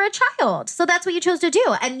 Like you were a child. So that's what you chose to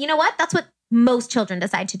do. And you know what? That's what most children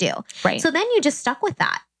decide to do. Right. So then you just stuck with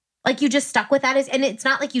that. Like you just stuck with that. And it's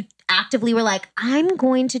not like you actively were like, I'm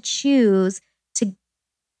going to choose to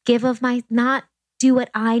give of my, not do what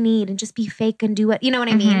I need and just be fake and do what, you know what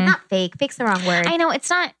I mean? Mhm. Not fake. Fake's the wrong word. I know it's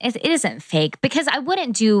not, it isn't fake because I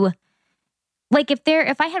wouldn't do, like if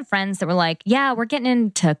I had friends that were like, yeah, we're getting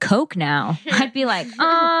into Coke now, I'd be like,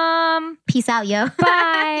 Peace out, yo.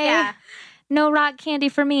 bye. Yeah. No rock candy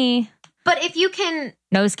for me. But if you can,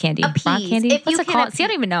 Nose candy. Rock Appease. candy. If you What's it can called? See, I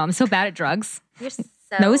don't even know. I'm so bad at drugs. you're so.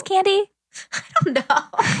 Nose candy? I don't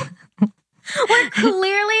know. We're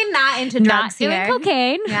clearly not into Not drugs doing here.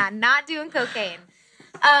 cocaine. Yeah, not doing cocaine.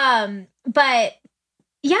 But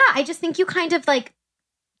yeah, I just think you kind of like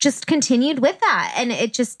just continued with that. And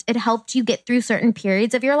it helped you get through certain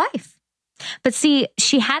periods of your life. But see,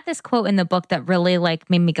 she had this quote in the book that really like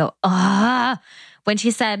made me go, when she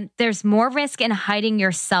said, there's more risk in hiding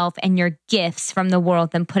yourself and your gifts from the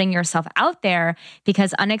world than putting yourself out there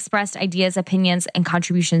because unexpressed ideas, opinions, and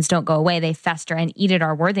contributions don't go away. They fester and eat at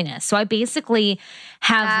our worthiness. So I basically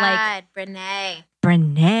have like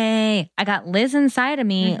Brene. I got Liz inside of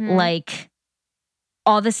me, Mhm. like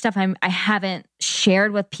all this stuff I haven't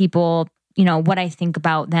shared with people, you know, what I think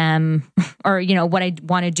about them or, you know, what I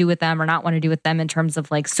want to do with them or not want to do with them in terms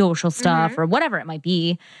of like social stuff or whatever it might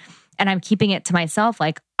be. And I'm keeping it to myself.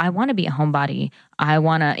 Like, I want to be a homebody. I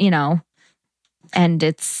want to, you know, and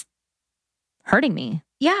it's hurting me.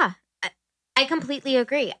 Yeah, I completely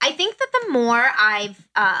agree. I think that the more I've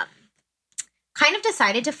kind of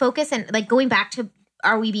decided to focus and like going back to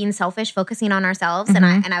are we being selfish, focusing on ourselves? And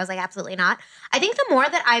I was like, absolutely not. I think the more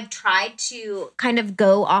that I've tried to kind of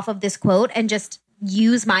go off of this quote and just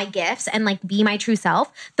use my gifts and like be my true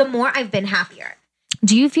self, the more I've been happier.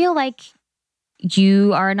 Do you feel like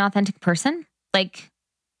you are an authentic person? Like,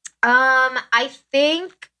 I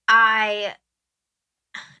think I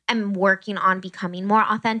am working on becoming more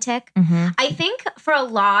authentic. I think for a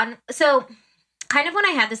long, so kind of when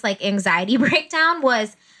I had this like anxiety breakdown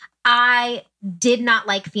was I did not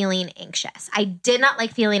like feeling anxious. I did not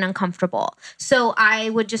like feeling uncomfortable. So I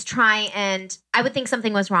would just try and I would think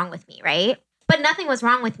something was wrong with me, right? But nothing was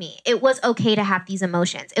wrong with me. It was okay to have these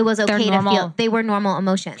emotions. It was okay to feel. They were normal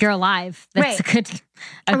emotions. you're alive. That's a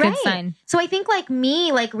good sign. So I think like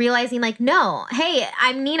me, like realizing like, no, hey,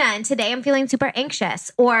 I'm Nina and today I'm feeling super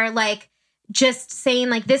anxious, or like just saying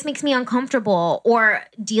like, this makes me uncomfortable, or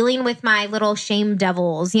dealing with my little shame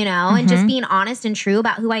devils, you know, and just being honest and true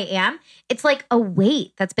about who I am. It's like a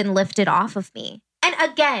weight that's been lifted off of me. And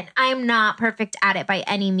again, I'm not perfect at it by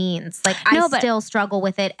any means. Like I still struggle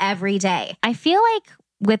with it every day. I feel like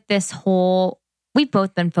with this whole we've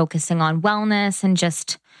both been focusing on wellness and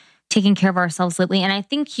just taking care of ourselves lately. And I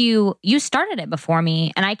think you started it before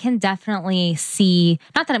me, and I can definitely see,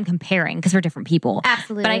 not that I'm comparing because we're different people.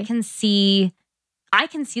 Absolutely. But I can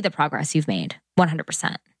see the progress you've made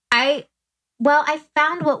 100%. I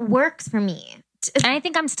found what works for me. And I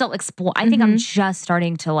think I'm still I think I'm just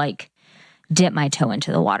starting to like dip my toe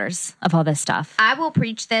into the waters of all this stuff. I will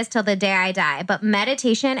preach this till the day I die, but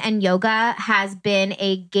meditation and yoga has been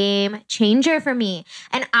a game changer for me.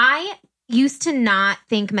 And I used to not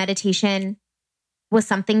think meditation was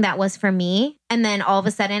something that was for me. And then all of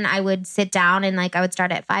a sudden I would sit down and like I would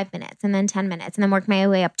start at 5 minutes and then 10 minutes and then work my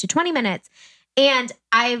way up to 20 minutes. And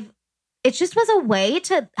it just was a way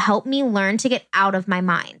to help me learn to get out of my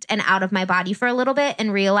mind and out of my body for a little bit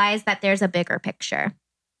and realize that there's a bigger picture.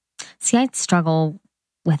 See, I struggle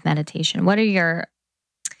with meditation. What are your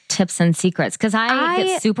tips and secrets? Because I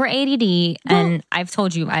get super ADD, and I've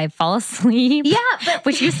told you I fall asleep. Yeah,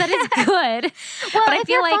 which you said is good. Well, but if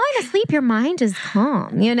you're falling asleep, your mind is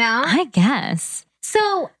calm, you know? I guess.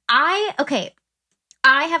 So I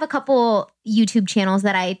have a couple YouTube channels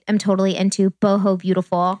that I am totally into. Boho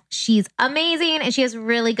Beautiful. She's amazing, and she has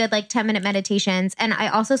really good like 10-minute meditations. And I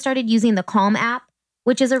also started using the Calm app,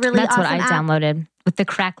 which is a really That's awesome what I app. downloaded with the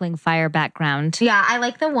crackling fire background. Yeah, I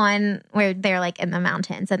like the one where they're like in the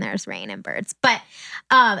mountains and there's rain and birds. But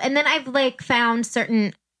and then I've like found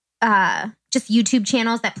certain just YouTube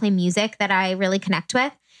channels that play music that I really connect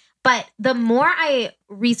with. But the more I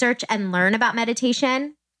research and learn about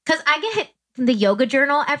meditation, because I get the Yoga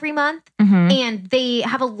Journal every month, and they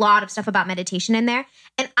have a lot of stuff about meditation in there.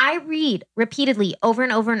 And I read repeatedly over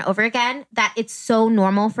and over and over again that it's so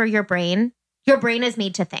normal for your brain. Your brain is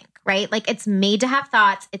made to think, right? Like it's made to have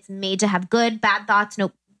thoughts. It's made to have good, bad thoughts.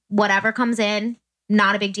 No, whatever comes in,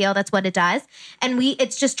 not a big deal. That's what it does. And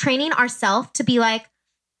it's just training ourselves to be like,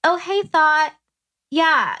 oh, hey, thought.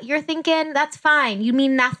 Yeah, you're thinking that's fine. You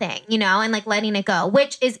mean nothing, you know, and like letting it go,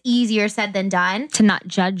 which is easier said than done. To not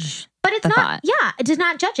judge. But it's the not, thought. Yeah, it does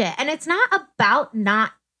not judge it. And it's not about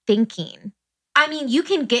not thinking. I mean, you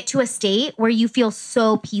can get to a state where you feel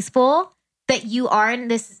so peaceful that you are in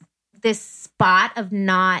this spot of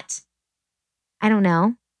not, I don't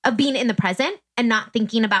know, of being in the present and not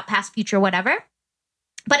thinking about past, future, whatever.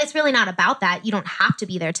 But it's really not about that. You don't have to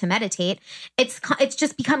be there to meditate. It's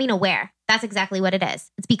just becoming aware. That's exactly what it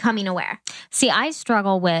is. It's becoming aware. See, I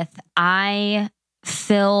struggle with, I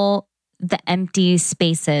fill the empty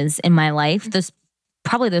spaces in my life. Those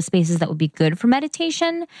spaces that would be good for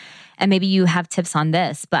meditation. And maybe you have tips on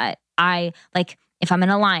this, but I like, if I'm in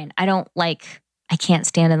a line, I can't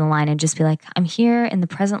stand in the line and just be like, I'm here in the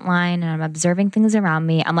present line and I'm observing things around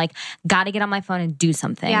me. I'm like, got to get on my phone and do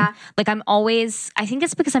something. Yeah. Like I think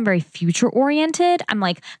it's because I'm very future oriented. I'm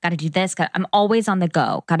like, got to do this. I'm always on the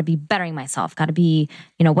go. Got to be bettering myself. Got to be,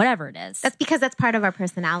 whatever it is. That's because that's part of our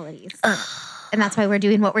personalities. And that's why we're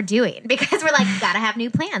doing what we're doing, because we're like, got to have new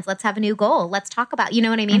plans. Let's have a new goal. Let's talk about, you know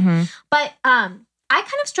what I mean? But I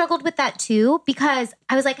kind of struggled with that too, because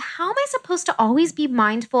I was like, how am I supposed to always be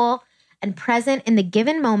mindful and present in the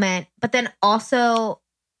given moment, but then also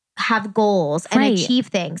have goals and achieve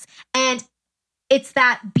things? And it's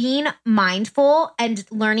that being mindful and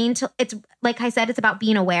learning to, it's like I said, it's about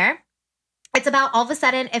being aware. It's about all of a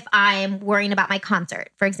sudden, if I'm worrying about my concert,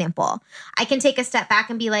 for example, I can take a step back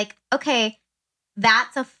and be like, okay,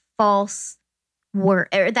 that's a false worry,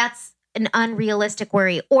 or that's an unrealistic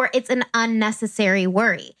worry, or it's an unnecessary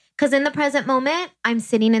worry. Because in the present moment, I'm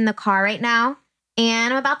sitting in the car right now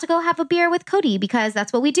and I'm about to go have a beer with Cody, because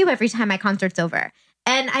that's what we do every time my concert's over.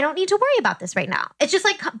 And I don't need to worry about this right now. It's just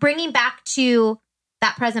like bringing back to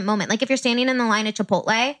that present moment. Like if you're standing in the line at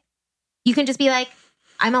Chipotle, you can just be like,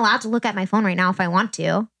 I'm allowed to look at my phone right now if I want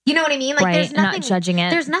to. You know what I mean? Like there's nothing, not judging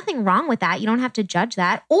it. There's nothing wrong with that. You don't have to judge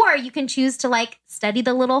that. Or you can choose to like study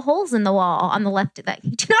the little holes in the wall on the left. Do you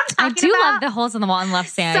know what I'm talking about? I do love the holes in the wall on the left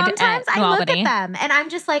side. Sometimes I look at them and I'm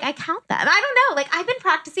just like, I count them. I don't know. Like I've been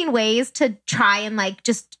practicing ways to try and like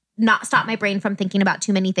just not stop my brain from thinking about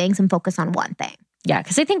too many things and focus on one thing. Yeah,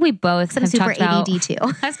 because I think we both have super talked about, ADD too.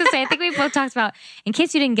 I was going to say, I think we both talked about, in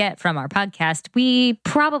case you didn't get from our podcast, we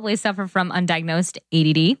probably suffer from undiagnosed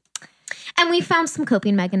ADD. And we found some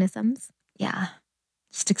coping mechanisms. Yeah.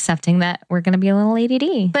 Just accepting that we're going to be a little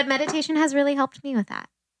ADD. But meditation has really helped me with that.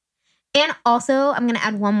 And also, I'm going to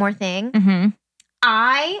add one more thing.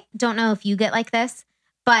 I don't know if you get like this,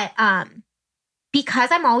 but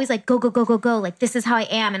because I'm always like, go, go, go, go, go. Like, this is how I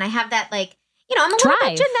am. And I have that like, I'm a little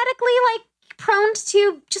bit genetically like prone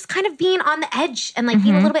to just kind of being on the edge and like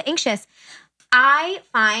being a little bit anxious. I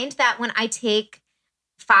find that when I take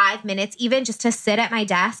 5 minutes even just to sit at my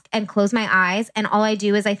desk and close my eyes, and all I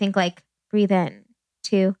do is I think like, breathe in.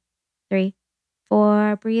 2, 3,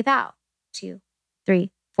 4, breathe out. 2,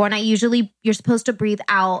 3, 4. And you're supposed to breathe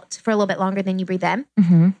out for a little bit longer than you breathe in.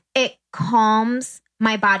 Mm-hmm. It calms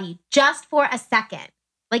my body just for a second.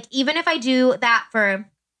 Like, even if I do that for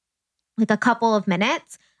like a couple of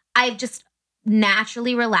minutes, I've just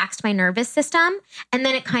naturally relaxed my nervous system. And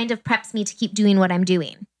then it kind of preps me to keep doing what I'm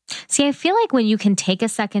doing. See, I feel like when you can take a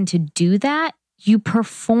second to do that, you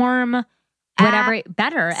perform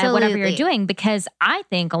better at whatever you're doing. Because I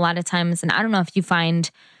think a lot of times, and I don't know if you find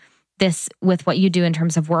this with what you do in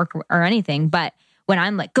terms of work or anything, but when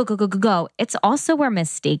I'm like, go, go, go, go, go, it's also where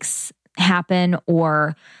mistakes happen,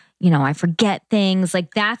 or, I forget things.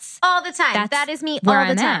 Like, that's all the time. That is me where all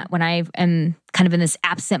the I'm time. at when I am kind of in this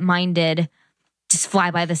absent-minded, just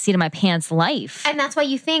fly by the seat of my pants life. And that's why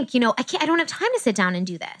you think, I don't have time to sit down and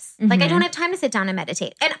do this. Mm-hmm. Like, I don't have time to sit down and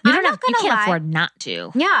meditate. And you can't afford not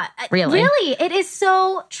to. Yeah. Really. It is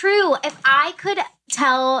so true. If I could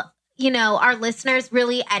tell, our listeners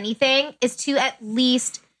really anything, is to at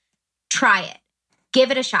least try it. Give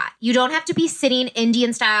it a shot. You don't have to be sitting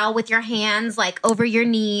Indian style with your hands like over your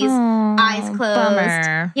knees, eyes closed.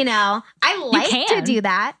 Bummer. I like to do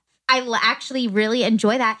that. I actually really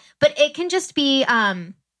enjoy that. But it can just be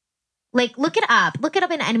like, look it up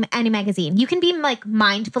in any magazine. You can be like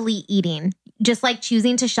mindfully eating, just like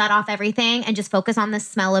choosing to shut off everything and just focus on the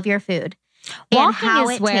smell of your food. Walking and how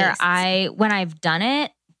is it where tastes. when I've done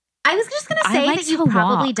it, I was just going to say that you've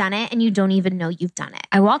probably done it and you don't even know you've done it.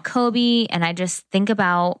 I walk Kobe and I just think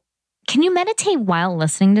about, can you meditate while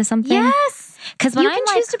listening to something? Yes. Because when you can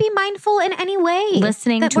choose to be mindful in any way.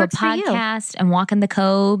 Listening to a podcast and walking the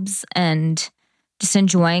Cobes and just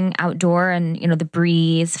enjoying outdoor and, the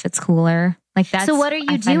breeze if it's cooler. Like that's. So what are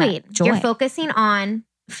you doing? You're focusing on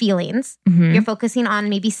feelings. Mm-hmm. You're focusing on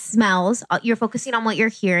maybe smells. You're focusing on what you're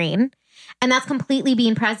hearing. And that's completely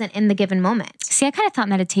being present in the given moment. See, I kind of thought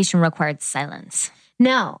meditation required silence.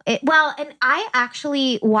 No. And I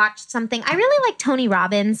actually watched something. I really like Tony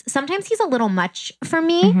Robbins. Sometimes he's a little much for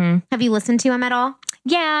me. Mm-hmm. Have you listened to him at all?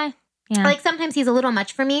 Yeah. Like sometimes he's a little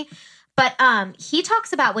much for me. But he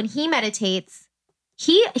talks about when he meditates,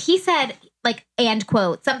 he said, like, and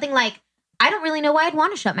quote, something like, I don't really know why I'd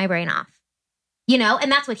want to shut my brain off.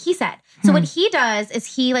 And that's what he said. So what he does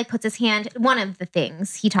is he like puts his hand, one of the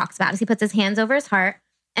things he talks about is he puts his hands over his heart,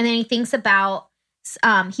 and then he thinks about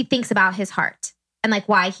his heart and like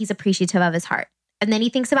why he's appreciative of his heart. And then he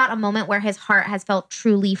thinks about a moment where his heart has felt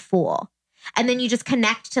truly full. And then you just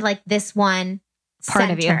connect to like this one part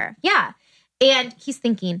center. Of you. Yeah. And he's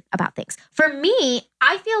thinking about things. For me,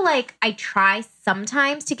 I feel like I try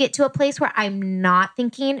sometimes to get to a place where I'm not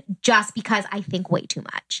thinking just because I think way too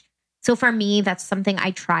much. So for me, that's something I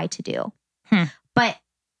try to do. But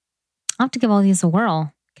I'll have to give all these a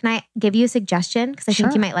whirl. Can I give you a suggestion? Because I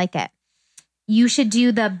think you might like it. You should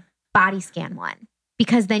do the body scan one,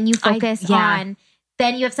 because then you focus on,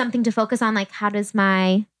 then you have something to focus on, like how does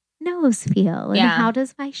my nose feel? And how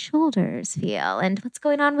does my shoulders feel? And what's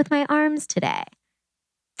going on with my arms today?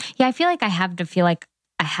 Yeah, I feel like I have to feel like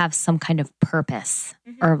I have some kind of purpose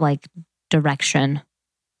or like direction.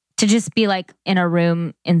 To just be like in a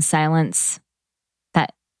room in silence,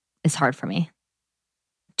 that is hard for me.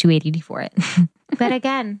 Too ADD for it. But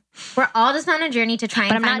again, we're all just on a journey to try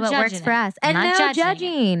and find what works for us. And no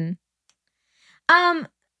judging.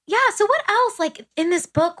 Yeah, so what else like in this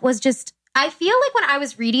book was just, I feel like when I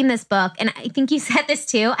was reading this book, and I think you said this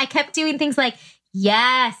too, I kept doing things like,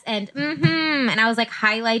 yes, and and I was like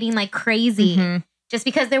highlighting like crazy just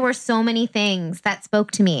because there were so many things that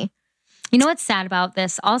spoke to me. You know what's sad about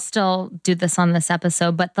this? I'll still do this on this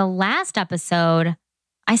episode, but the last episode,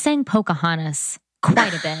 I sang Pocahontas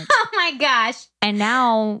quite a bit. Oh my gosh. And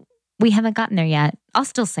now we haven't gotten there yet. I'll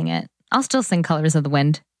still sing it. I'll still sing Colors of the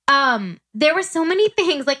Wind. There were so many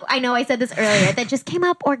things, like I know I said this earlier, that just came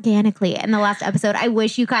up organically in the last episode. I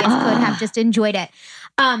wish you guys could have just enjoyed it.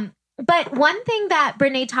 But one thing that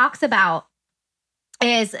Brene talks about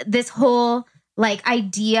is this whole like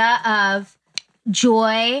idea of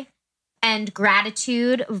joy and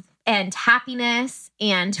gratitude and happiness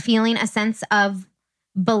and feeling a sense of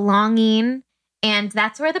belonging. And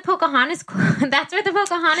that's where the Pocahontas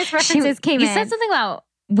references came in. You said something about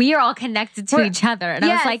we are all connected to each other. And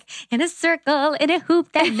I was like, in a circle, in a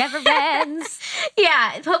hoop that never ends.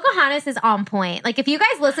 Yeah, Pocahontas is on point. Like if you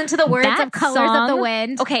guys listen to the words of Colors of the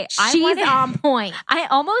Wind, she's on point. I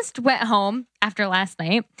almost went home after last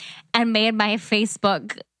night and made my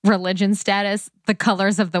Facebook religion status the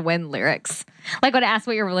Colors of the Wind lyrics. Like when I asked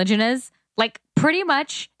what your religion is, like pretty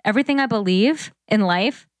much everything I believe in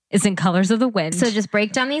life is in Colors of the Wind. So just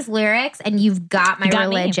break down these lyrics and you've got my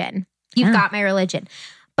religion. You've got my religion.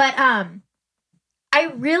 But I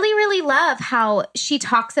really, really love how she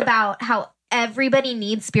talks about how everybody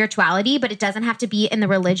needs spirituality, but it doesn't have to be in the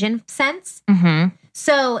religion sense. Mm-hmm.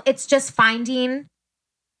 So it's just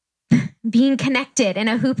being connected in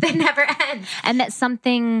a hoop that never ends. And that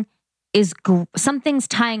something's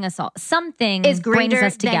tying us all. Something is greater brings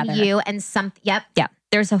us together. than you, and Yeah.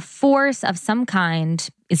 There's a force of some kind.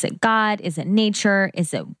 Is it God? Is it nature?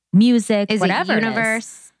 Is it music? Is whatever it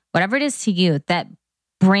universe? Whatever it is to you that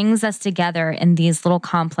brings us together in these little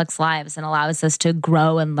complex lives and allows us to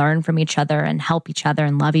grow and learn from each other and help each other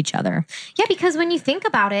and love each other. Yeah, because when you think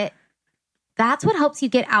about it, that's what helps you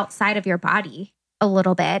get outside of your body a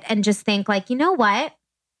little bit and just think like, you know what?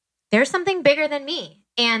 There's something bigger than me.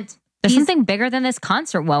 And there's something bigger than this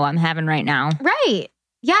concert woe I'm having right now. Right.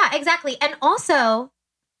 Yeah, exactly. And also,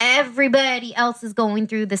 everybody else is going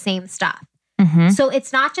through the same stuff. Mm-hmm. So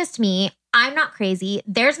it's not just me. I'm not crazy.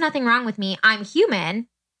 There's nothing wrong with me. I'm human.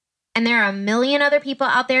 And there are a million other people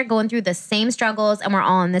out there going through the same struggles, and we're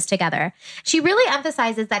all in this together. She really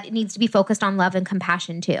emphasizes that it needs to be focused on love and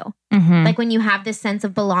compassion too. Mm-hmm. Like when you have this sense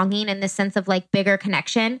of belonging and this sense of like bigger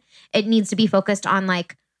connection, it needs to be focused on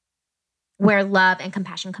like where love and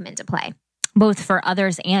compassion come into play. Both for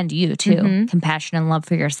others and you too. Mm-hmm. Compassion and love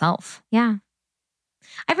for yourself. Yeah.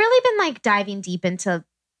 I've really been like diving deep into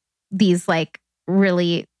these like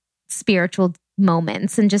really spiritual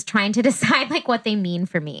moments and just trying to decide like what they mean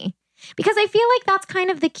for me. Because I feel like that's kind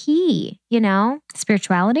of the key, you know?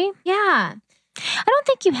 Spirituality? Yeah. I don't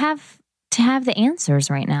think you have to have the answers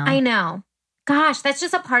right now. I know. Gosh, that's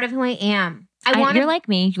just a part of who I am. You're like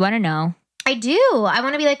me. You want to know. I do. I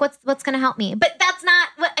want to be like, what's going to help me? But that's not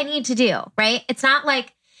what I need to do, right? It's not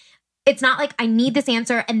like I need this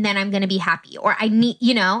answer and then I'm going to be happy, or I need,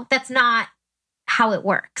 you know, that's not how it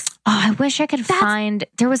works. Oh, I wish I could find.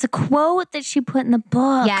 There was a quote that she put in the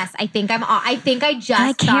book. Yes, I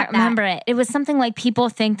can't remember it. It was something like people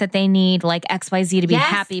think that they need like XYZ to be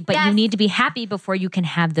happy, but you need to be happy before you can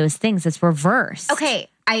have those things. It's reverse. Okay,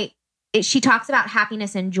 she talks about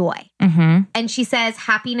happiness and joy. Mm-hmm. And she says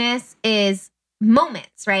happiness is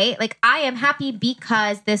moments, right? Like I am happy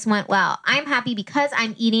because this went well. I'm happy because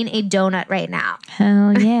I'm eating a donut right now.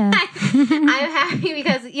 Hell yeah. I'm happy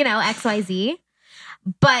because, you know, XYZ.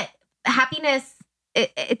 But happiness,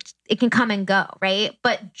 it can come and go, right?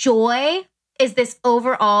 But joy is this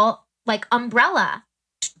overall like umbrella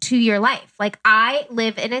to your life. Like I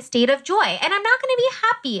live in a state of joy, and I'm not going to be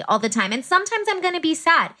happy all the time. And sometimes I'm going to be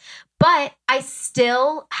sad, but I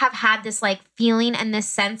still have had this like feeling and this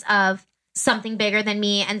sense of something bigger than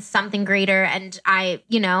me and something greater. And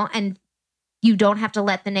and you don't have to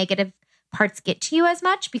let the negative parts get to you as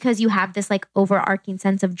much because you have this like overarching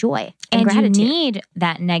sense of joy and gratitude. You need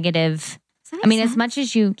that negative. I mean, as much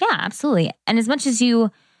as you, yeah, absolutely. And as much as you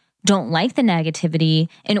don't like the negativity,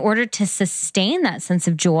 in order to sustain that sense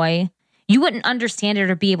of joy, you wouldn't understand it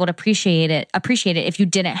or be able to appreciate it if you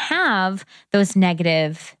didn't have those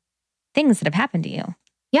negative things that have happened to you.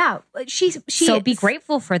 Yeah, so be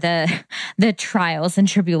grateful for the trials and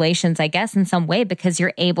tribulations, I guess, in some way, because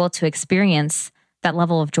you're able to experience that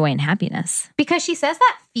level of joy and happiness. Because she says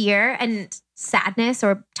that fear and sadness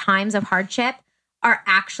or times of hardship are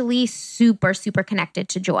actually super, super connected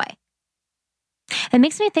to joy. It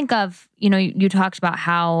makes me think of, you talked about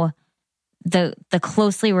how the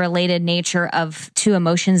closely related nature of two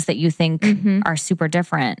emotions that you think are super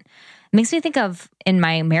different. It makes me think of, in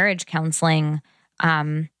my marriage counseling,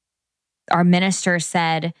 our minister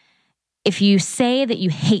said, if you say that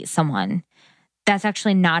you hate someone, that's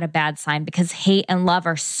actually not a bad sign, because hate and love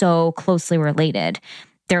are so closely related.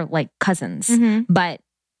 They're like cousins. Mm-hmm. But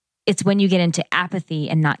it's when you get into apathy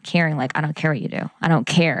and not caring, like, I don't care what you do. I don't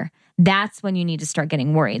care. That's when you need to start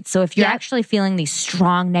getting worried. So if you're actually feeling these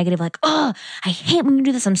strong negative, like, oh, I hate when you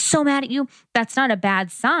do this, I'm so mad at you, that's not a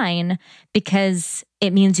bad sign, because it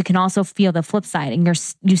means you can also feel the flip side and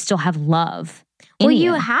you still have love. Well,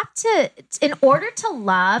 you have to, in order to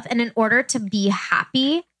love and in order to be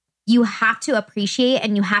happy, you have to appreciate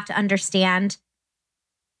and you have to understand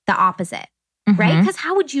the opposite, right? Because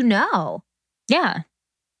how would you know? Yeah.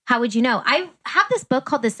 How would you know? I have this book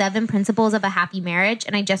called The 7 Principles of a Happy Marriage,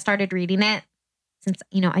 and I just started reading it since,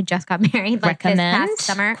 I just got married like this past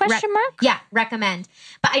summer. Question mark? Yeah, recommend.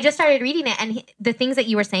 But I just started reading it, and the things that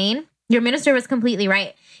you were saying, your minister was completely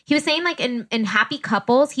right. He was saying like in happy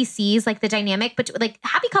couples, he sees like the dynamic, but like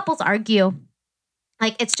happy couples argue.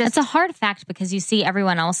 Like it's a hard fact, because you see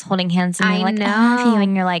everyone else holding hands and you're like, I love you.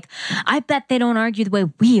 And you're like, I bet they don't argue the way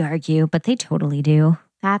we argue, but they totally do.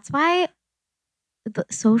 That's why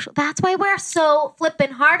we're so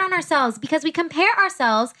flippin' hard on ourselves, because we compare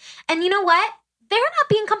ourselves, and you know what? They're not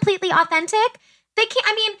being completely authentic. They can't.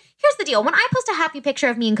 I mean, here's the deal. When I post a happy picture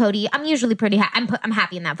of me and Cody, I'm usually pretty I'm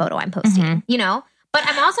happy in that photo I'm posting, you know? But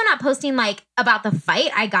I'm also not posting like about the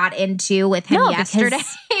fight I got into with him yesterday.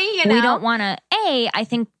 You know? We don't want to, I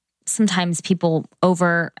think sometimes people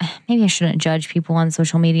maybe I shouldn't judge people on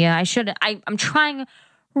social media. I'm trying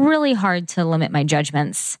really hard to limit my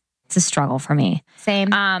judgments. It's a struggle for me.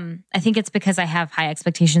 Same. I think it's because I have high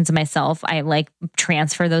expectations of myself. I like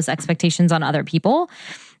transfer those expectations on other people.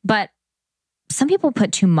 But some people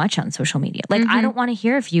put too much on social media. Like, I don't want to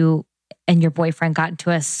hear if you and your boyfriend got into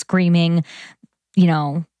a screaming,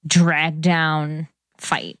 drag down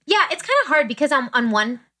fight. Yeah, it's kind of hard because on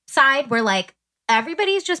one side, we're like,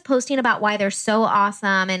 everybody's just posting about why they're so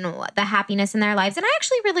awesome and the happiness in their lives. And I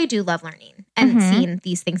actually really do love learning and seeing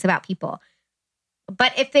these things about people.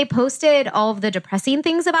 But if they posted all of the depressing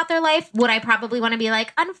things about their life, would I probably want to be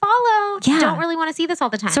like, unfollow? Yeah. Don't really want to see this all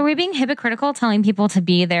the time. So we're being hypocritical telling people to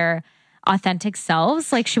be their authentic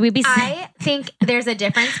selves? Like, should we be... I think there's a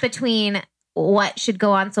difference between what should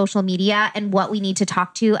go on social media and what we need to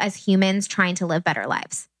talk to as humans trying to live better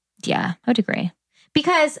lives. Yeah, I would agree.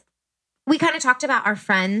 Because we kind of talked about our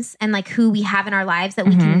friends and like who we have in our lives that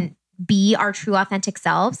we can be our true authentic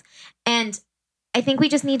selves. And I think we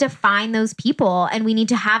just need to find those people and we need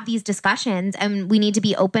to have these discussions and we need to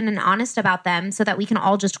be open and honest about them so that we can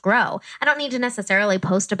all just grow. I don't need to necessarily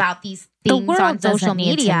post about these things on social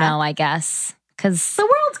media. Need to know, I guess, because the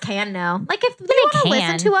world can know. Like if you want to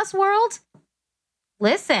listen to us, world,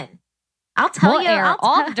 listen. I'll tell you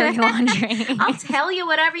all the dirty laundry. I'll tell you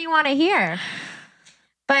whatever you want to hear.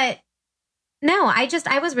 But no,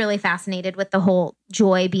 I was really fascinated with the whole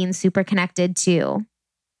joy being super connected to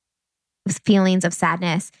feelings of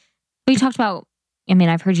sadness. We talked about,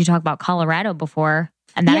 I've heard you talk about Colorado before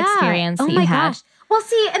and that experience that you had. Gosh. Well,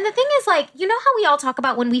 see, and the thing is like, you know how we all talk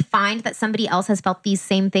about when we find that somebody else has felt these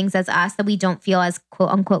same things as us, that we don't feel as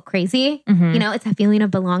quote unquote crazy. It's a feeling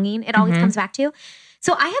of belonging. It always comes back to.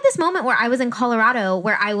 So I had this moment where I was in Colorado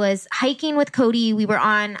where I was hiking with Cody. We were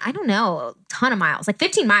on, I don't know, a ton of miles, like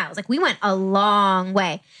 15 miles. Like we went a long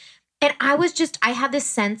way. And I had this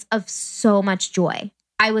sense of so much joy.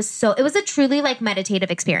 It was a truly like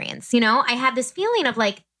meditative experience. I had this feeling of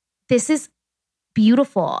like, this is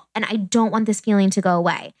beautiful and I don't want this feeling to go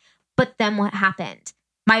away. But then what happened?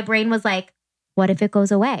 My brain was like, what if it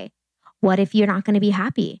goes away? What if you're not going to be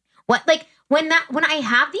happy? When I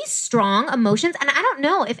have these strong emotions, and I don't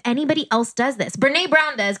know if anybody else does this. Brene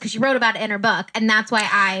Brown does because she wrote about it in her book. And that's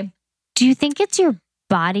why Do you think it's your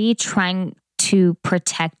body trying to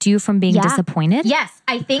protect you from being disappointed? Yes,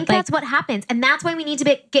 I think that's what happens. And that's why we need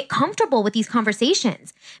to get comfortable with these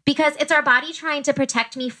conversations because it's our body trying to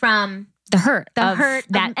protect me from the hurt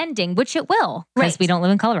that ending, which it will because we don't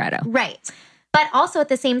live in Colorado. Right. But also at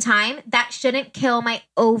the same time, that shouldn't kill my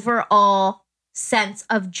overall sense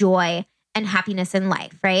of joy and happiness in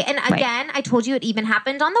life. Right. And again, I told you it even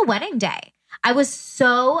happened on the wedding day. I was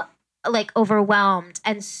so like overwhelmed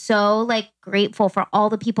and so like grateful for all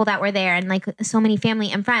the people that were there and like so many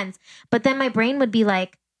family and friends. But then my brain would be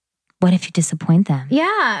like, what if you disappoint them?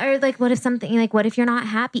 Yeah. Or like, what if you're not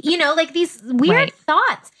happy? Like these weird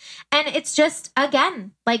thoughts. And it's just,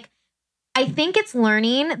 again, like, I think it's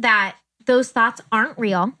learning that those thoughts aren't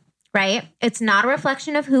real, right? It's not a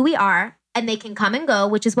reflection of who we are and they can come and go,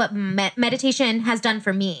 which is what meditation has done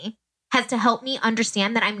for me, has to help me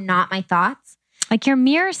understand that I'm not my thoughts. Like your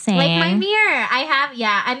mirror saying. Like my mirror.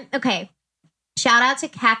 I'm okay. Shout out to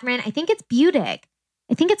Catherine. I think it's Budig.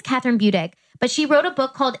 Catherine Budig. But she wrote a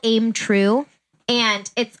book called Aim True.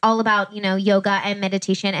 And it's all about, yoga and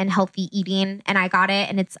meditation and healthy eating. And I got it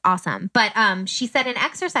and it's awesome. But she said an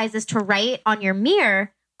exercise is to write on your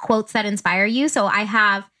mirror quotes that inspire you. So I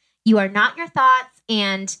have, you are not your thoughts.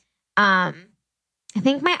 And I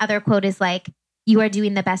think my other quote is like, you are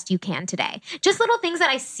doing the best you can today. Just little things that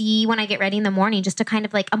I see when I get ready in the morning, just to kind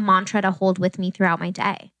of like a mantra to hold with me throughout my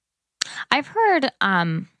day. I've heard,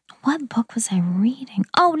 what book was I reading?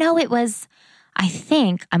 Oh, no, it was, I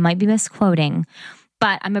think, I might be misquoting,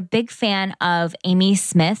 but I'm a big fan of Amy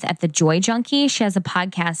Smith at The Joy Junkie. She has a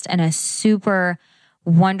podcast and a super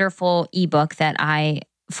wonderful ebook that I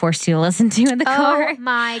forced you to listen to in the car. Oh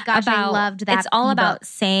my gosh, I loved that. It's all about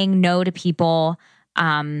saying no to people,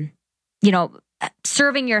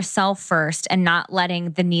 serving yourself first and not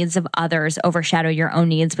letting the needs of others overshadow your own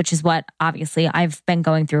needs, which is what obviously I've been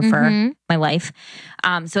going through for my life.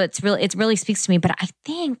 So it really speaks to me. But I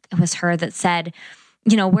think it was her that said,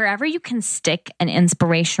 wherever you can stick an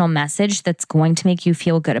inspirational message that's going to make you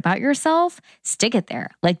feel good about yourself, stick it there.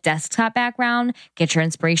 Like desktop background, get your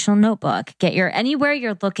inspirational notebook, anywhere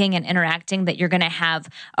you're looking and interacting that you're going to have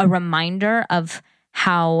a reminder of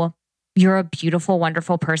how you're a beautiful,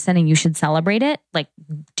 wonderful person and you should celebrate it, like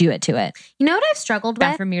do it to it. You know what I've struggled with?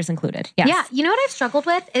 Bathroom mirrors included. Yes. Yeah. You know what I've struggled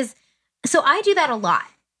with is, so I do that a lot.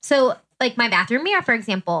 So like my bathroom mirror, for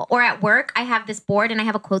example, or at work, I have this board and I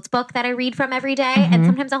have a quotes book that I read from every day. And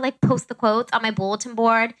sometimes I'll like post the quotes on my bulletin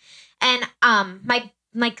board. And my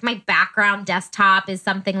background desktop is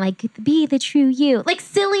something like be the true you, like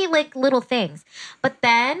silly, like little things. But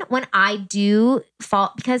then when I do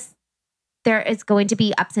fall, because there is going to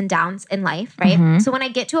be ups and downs in life, right? So when I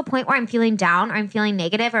get to a point where I'm feeling down or I'm feeling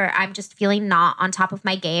negative or I'm just feeling not on top of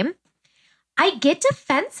my game, I get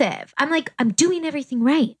defensive. I'm like, I'm doing everything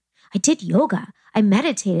right. I did yoga. I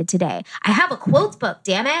meditated today. I have a quotes book,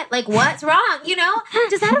 damn it. Like, what's wrong? You know?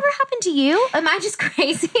 Does that ever happen to you? Am I just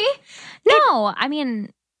crazy? No, I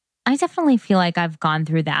mean, I definitely feel like I've gone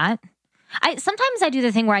through that. Sometimes I do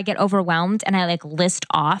the thing where I get overwhelmed and I like list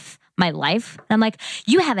off my life. And I'm like,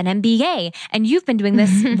 you have an MBA and you've been doing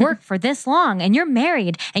this work for this long and you're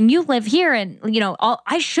married and you live here and, you know,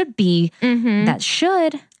 I should be. That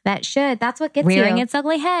should. That's what gets rearing you. its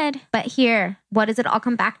ugly head. But here, what does it all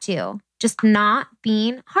come back to? Just not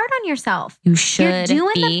being hard on yourself. You should You're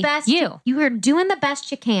doing be the best. you. You are doing the best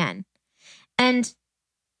you can. And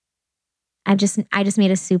I just made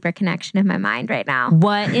a super connection in my mind right now.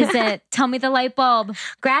 What is it? Tell me the light bulb.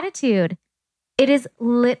 Gratitude. It is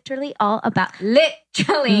literally all about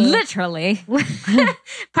Literally.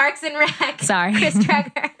 Parks and Rec. Sorry. Chris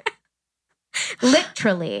Traeger.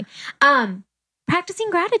 Literally. Practicing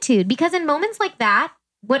gratitude, because in moments like that,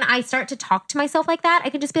 when I start to talk to myself like that, I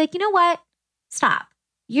can just be like, you know what? Stop.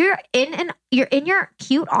 You're in your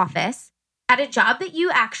cute office at a job that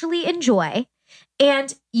you actually enjoy,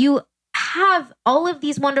 and you have all of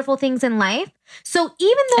these wonderful things in life. So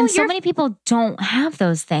even though so many people don't have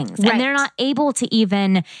those things, and they're not able to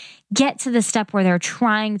even get to the step where they're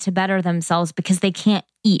trying to better themselves because they can't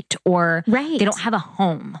eat or they don't have a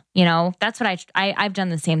home. You know, that's what I've done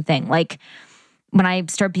the same thing. Like when I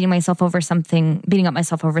start beating up myself over something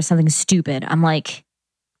stupid, I'm like,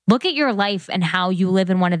 look at your life and how you live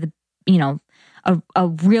in one of the, you know, a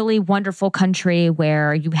really wonderful country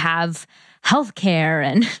where you have healthcare.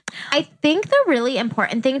 And I think the really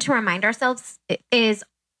important thing to remind ourselves is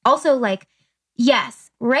also like, yes,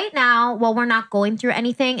 right now, while we're not going through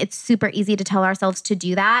anything, it's super easy to tell ourselves to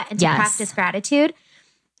do that and to practice gratitude.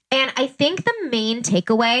 And I think the main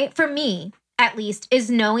takeaway for me, at least, is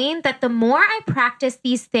knowing that the more I practice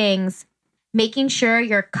these things, making sure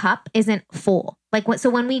your cup isn't full. Like so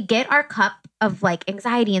when we get our cup of like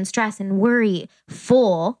anxiety and stress and worry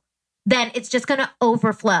full, then it's just going to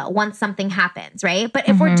overflow once something happens, right? But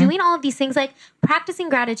if we're doing all of these things, like practicing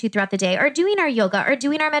gratitude throughout the day or doing our yoga or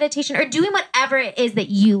doing our meditation or doing whatever it is that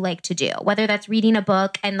you like to do, whether that's reading a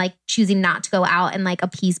book and like choosing not to go out and like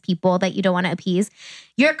appease people that you don't want to appease,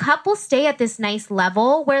 your cup will stay at this nice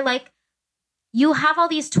level where like you have all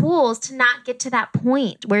these tools to not get to that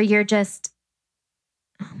point where you're just,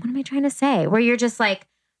 what am I trying to say? Where you're just like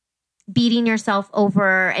beating yourself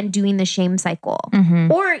over and doing the shame cycle.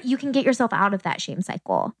 Or you can get yourself out of that shame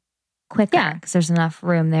cycle quicker. Yeah, because there's enough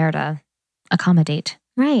room there to accommodate.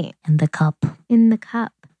 Right. In the cup. The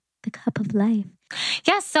cup of life.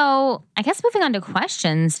 Yeah, so I guess moving on to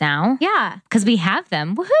questions now. Yeah. Because we have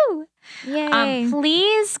them. Woohoo! Yay.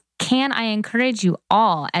 Please, can I encourage you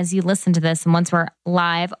all as you listen to this, and once we're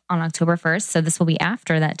live on October 1st, so this will be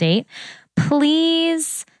after that date,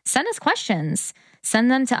 please send us questions.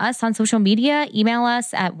 Send them to us on social media. Email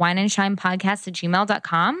us at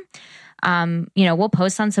wineandshinepodcast@gmail.com. You know, we'll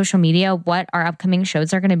post on social media what our upcoming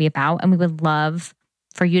shows are going to be about. And we would love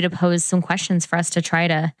for you to pose some questions for us to try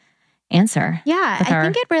to answer. Yeah, I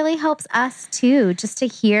think it really helps us too, just to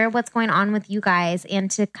hear what's going on with you guys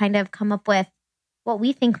and to kind of come up with what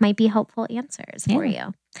we think might be helpful answers for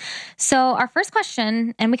you. So our first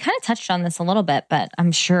question, and we kind of touched on this a little bit, but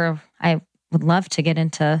I'm sure I would love to get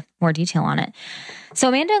into more detail on it. So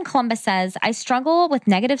Amanda in Columbus says, I struggle with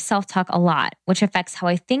negative self-talk a lot, which affects how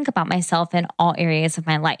I think about myself in all areas of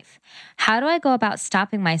my life. How do I go about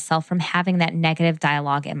stopping myself from having that negative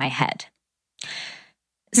dialogue in my head?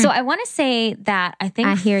 So I want to say that I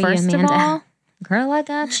think first of all, girl, I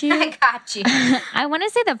got you. I got you. I want to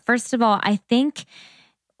say that first of all, I think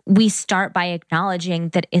we start by acknowledging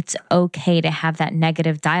that it's okay to have that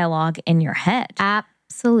negative dialogue in your head.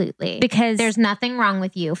 Absolutely. Because there's nothing wrong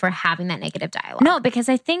with you for having that negative dialogue. No, because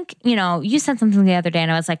I think, you know, you said something the other day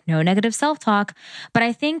and I was like, no negative self-talk. But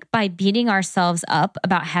I think by beating ourselves up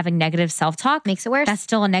about having negative self-talk makes it worse. That's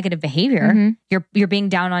still a negative behavior. You're being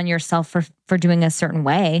down on yourself for doing a certain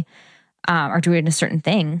way or doing a certain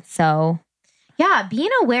thing. So yeah, being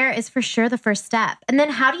aware is for sure the first step. And then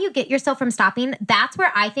how do you get yourself from stopping? That's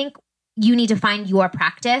where I think you need to find your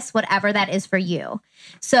practice, whatever that is for you.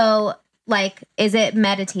 So like, is it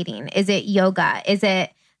meditating? Is it yoga? Is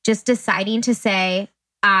it just deciding to say,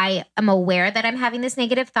 I am aware that I'm having this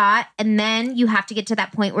negative thought. And then you have to get to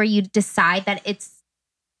that point where you decide that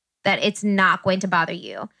it's not going to bother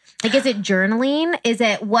you. Like, is it journaling? Is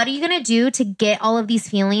it, what are you going to do to get all of these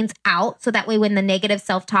feelings out so that way when the negative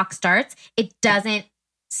self-talk starts, it doesn't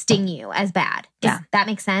sting you as bad? Does that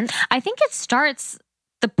make sense? I think it starts,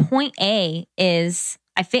 the point A is,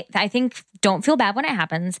 I think don't feel bad when it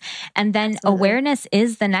happens. And then awareness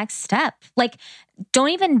is the next step. Like, don't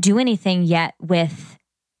even do anything yet with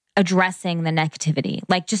addressing the negativity.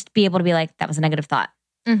 Like, just be able to be like, that was a negative thought.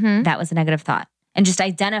 Mm-hmm. That was a negative thought. And just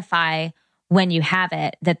identify when you have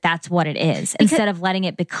it that that's what it is, instead of letting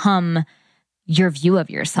it become your view of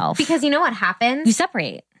yourself. Because you know what happens? You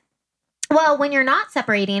separate. Well, when you're not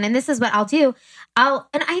separating, and this is what I'll do, and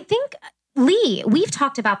I think Lee, we've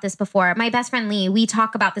talked about this before. My best friend Lee, we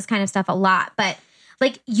talk about this kind of stuff a lot, but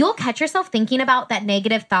like, you'll catch yourself thinking about that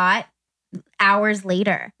negative thought hours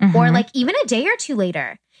later, or like even a day or two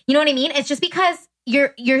later. You know what I mean? It's just because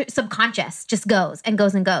your subconscious just goes and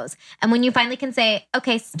goes and goes. And when you finally can say,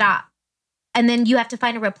 okay, stop. And then you have to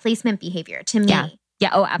find a replacement behavior to me. Yeah.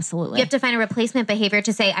 Oh, absolutely. You have to find a replacement behavior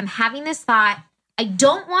to say, I'm having this thought. I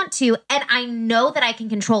don't want to, and I know that I can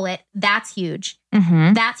control it. That's huge.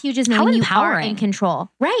 That's huge, is knowing you are in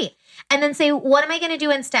control. Right. And then say, what am I going to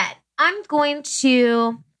do instead? I'm going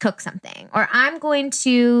to cook something, or I'm going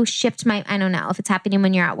to shift my, I don't know, if it's happening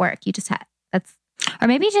when you're at work, you just had, or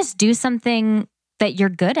maybe just do something that you're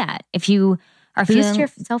good at. If you are boost your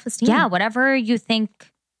self-esteem. Yeah, whatever you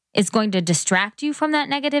think is going to distract you from that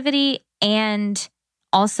negativity and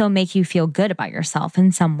also make you feel good about yourself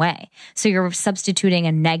in some way. So you're substituting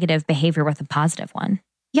a negative behavior with a positive one.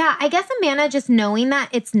 Yeah, I guess, Amanda, just knowing that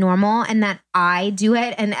it's normal and that I do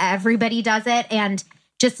it and everybody does it, and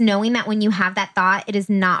just knowing that when you have that thought, it is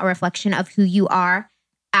not a reflection of who you are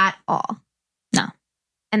at all. No.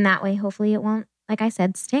 And that way, hopefully it won't, like I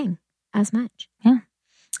said, sting as much. Yeah.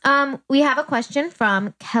 We have a question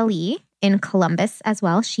from Kelly in Columbus as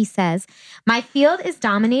well. She says, my field is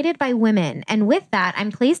dominated by women, and with that,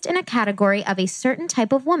 I'm placed in a category of a certain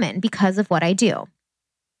type of woman because of what I do.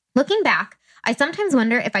 Looking back, I sometimes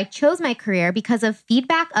wonder if I chose my career because of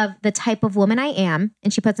feedback of the type of woman I am,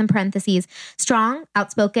 and she puts in parentheses, strong,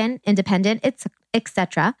 outspoken, independent,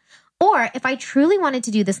 etc., or if I truly wanted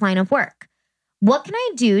to do this line of work. What can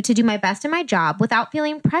I do to do my best in my job without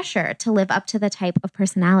feeling pressure to live up to the type of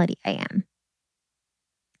personality I am?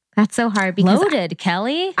 That's so hard because Loaded,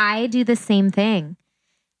 Kelly. I do the same thing,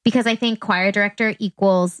 because I think choir director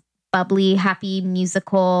equals bubbly, happy,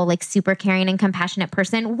 musical, like super caring and compassionate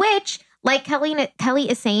person, which, like Kelly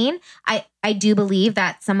is saying, I do believe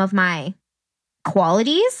that some of my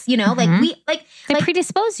qualities, you know, they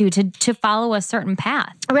predispose you to follow a certain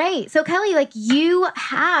path. Right. So Kelly, like, you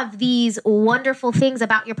have these wonderful things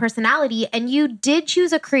about your personality, and you did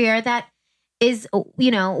choose a career that is,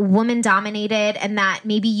 you know, woman dominated, and that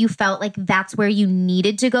maybe you felt like that's where you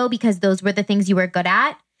needed to go because those were the things you were good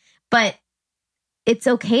at. But it's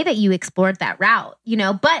okay that you explored that route, you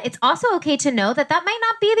know, but it's also okay to know that that might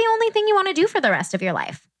not be the only thing you want to do for the rest of your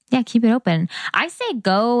life. Yeah, keep it open. I say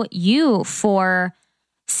go you for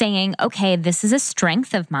saying, okay, this is a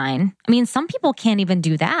strength of mine. I mean, some people can't even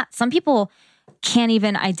do that. Some people can't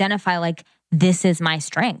even identify, like, this is my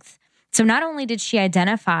strength. So not only did she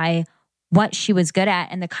identify what she was good at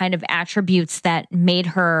and the kind of attributes that made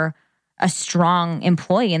her a strong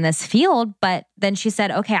employee in this field, but then she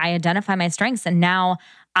said, okay, I identify my strengths, and now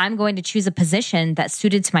I'm going to choose a position that's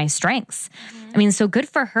suited to my strengths. I mean, so good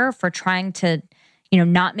for her for trying to, you know,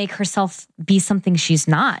 not make herself be something she's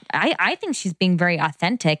not. I think she's being very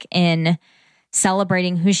authentic in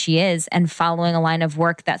celebrating who she is and following a line of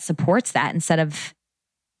work that supports that instead of,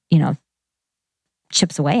 you know,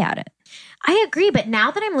 chips away at it. I agree. But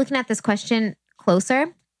now that I'm looking at this question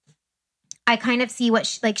closer, I kind of see what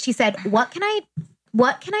she said, what can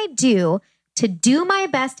I do to do my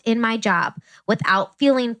best in my job without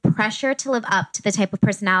feeling pressure to live up to the type of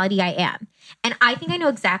personality I am? And I think I know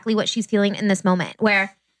exactly what she's feeling in this moment,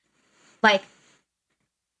 where, like,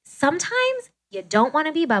 sometimes you don't want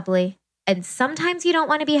to be bubbly and sometimes you don't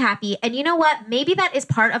want to be happy. And you know what? Maybe that is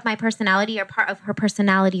part of my personality or part of her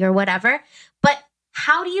personality or whatever. But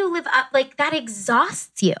how do you live up? Like, that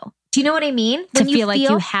exhausts you. Do you know what I mean? When to feel like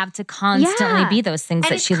you have to constantly be those things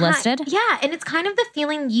that she listed. Yeah. And it's kind of the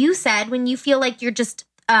feeling you said when you feel like you're just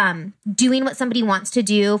doing what somebody wants to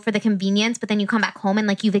do for the convenience, but then you come back home and,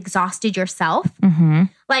 like, you've exhausted yourself. Mm-hmm.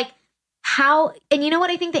 Like, and you know what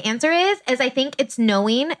I think the answer is I think it's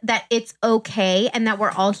knowing that it's okay and that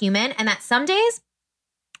we're all human and that some days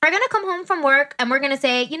we're going to come home from work and we're going to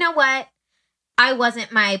say, you know what? I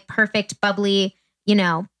wasn't my perfect, bubbly,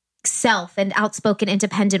 self and outspoken,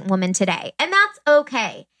 independent woman today. And that's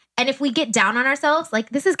okay. And if we get down on ourselves,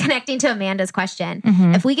 like this is connecting to Amanda's question.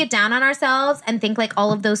 Mm-hmm. If we get down on ourselves and think like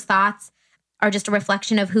all of those thoughts are just a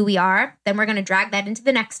reflection of who we are, then we're going to drag that into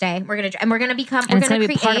the next day. We're going to become, and it's going to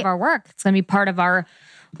be part of our work. It's going to be part of our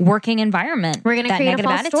working environment. We're going to create a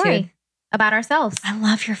false story about ourselves. I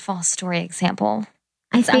love your false story example.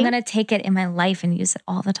 I'm going to take it in my life and use it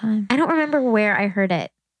all the time. I don't remember where I heard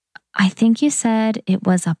it. I think you said it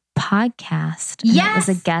was a podcast. Yes.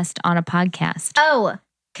 It was a guest on a podcast. Oh,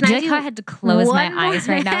 I had to close my eyes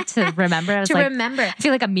right now to remember? I was remember. I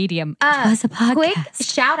feel like a medium. It was a podcast. Quick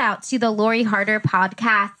shout out to the Lori Harder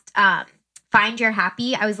podcast, Find Your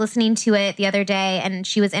Happy. I was listening to it the other day and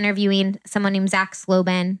she was interviewing someone named Zach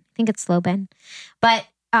Slobin. I think it's Slobin. But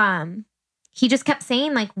he just kept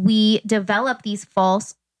saying like we develop these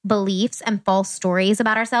false beliefs and false stories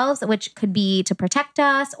about ourselves, which could be to protect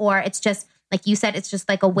us, or it's just, like you said, it's just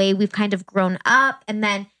like a way we've kind of grown up. And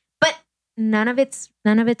then, but none of it's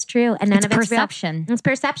true. And none of it's perception. Real. It's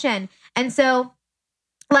perception. And so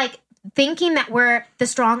like thinking that we're the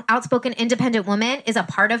strong, outspoken, independent woman is a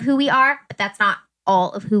part of who we are, but that's not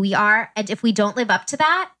all of who we are. And if we don't live up to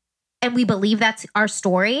that and we believe that's our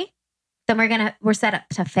story, then we're set up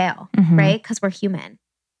to fail, mm-hmm. right? Because we're human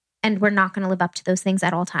and we're not going to live up to those things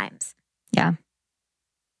at all times. Yeah.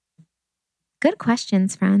 Good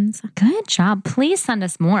questions, friends. Good job. Please send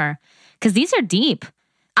us more because these are deep.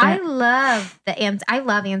 I love the answer. I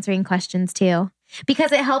love answering questions too,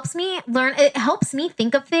 because it helps me learn. It helps me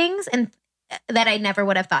think of things and that I never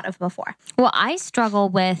would have thought of before. Well, I struggle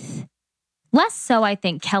with less so, I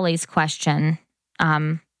think, Kelly's question.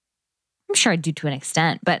 I'm sure I do to an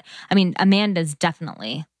extent, but I mean, Amanda's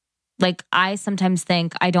definitely. Like, I sometimes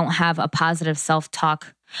think I don't have a positive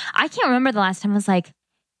self-talk. I can't remember the last time I was like,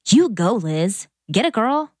 you go, Liz. Get it,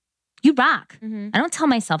 girl. You rock. Mm-hmm. I don't tell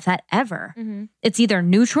myself that ever. Mm-hmm. It's either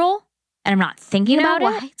neutral and I'm not thinking about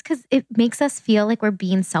why? it. It's because it makes us feel like we're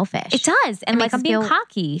being selfish. It does. And like I'm being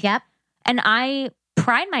cocky. Yep. And I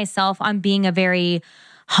pride myself on being a very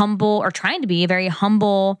humble, or trying to be a very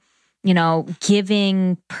humble,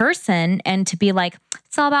 giving person, and to be like,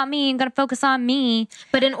 it's all about me. I'm going to focus on me.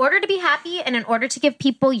 But in order to be happy and in order to give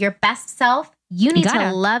people your best self, you need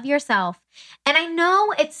to love yourself. And I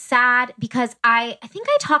know it's sad because I think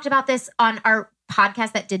I talked about this on our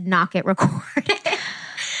podcast that did not get recorded.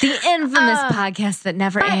 The infamous podcast that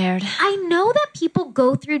never aired. I know that people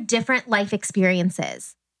go through different life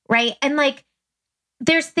experiences, right? And like,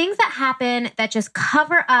 there's things that happen that just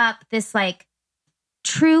cover up this like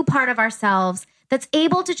true part of ourselves that's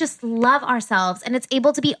able to just love ourselves, and it's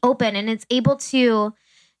able to be open, and it's able to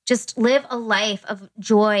just live a life of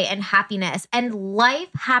joy and happiness. And life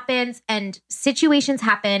happens and situations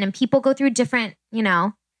happen and people go through different,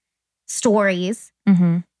 stories.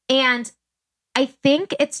 Mm-hmm. And I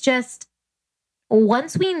think it's just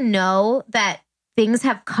once we know that things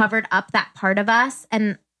have covered up that part of us,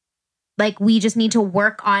 and like we just need to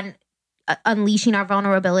work on unleashing our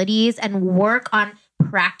vulnerabilities and work on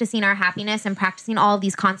practicing our happiness and practicing all of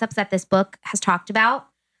these concepts that this book has talked about.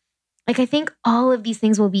 Like, I think all of these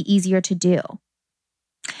things will be easier to do.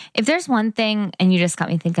 If there's one thing, and you just got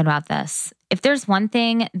me thinking about this, if there's one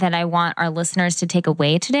thing that I want our listeners to take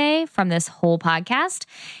away today from this whole podcast,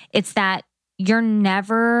 it's that you're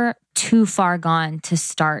never too far gone to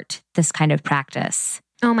start this kind of practice.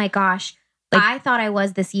 Oh my gosh. Like, I thought I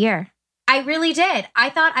was this year. I really did. I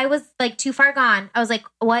thought I was like too far gone. I was like,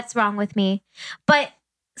 what's wrong with me? But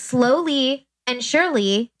slowly and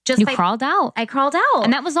surely, I crawled out.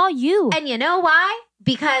 And that was all you. And you know why?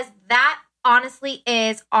 Because that honestly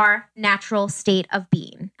is our natural state of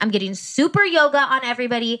being. I'm getting super yoga on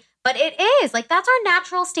everybody, but it is like, that's our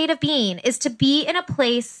natural state of being, is to be in a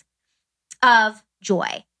place of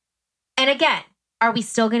joy. And again, are we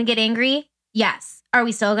still going to get angry? Yes. Are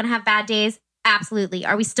we still going to have bad days? Absolutely.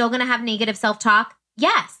 Are we still going to have negative self-talk?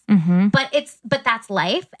 Yes. Mm-hmm. But that's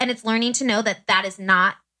life. And it's learning to know that that is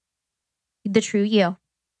not the true you.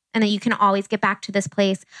 And that you can always get back to this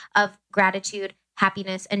place of gratitude,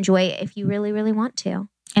 happiness, and joy if you really, really want to.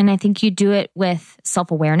 And I think you do it with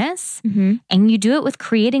self-awareness, mm-hmm. and you do it with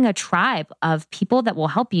creating a tribe of people that will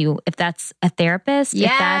help you. If that's a therapist,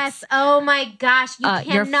 yes. If that's oh my gosh, you cannot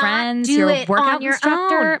your friends, do your it workout on your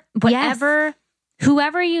instructor, own. Whatever,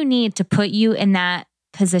 whoever you need to put you in that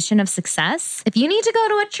position of success. If you need to go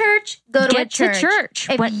to a church, go to a church. Get to church.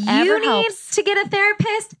 If Whatever you need helps. to get a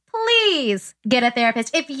therapist, please get a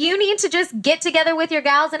therapist. If you need to just get together with your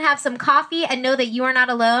gals and have some coffee and know that you are not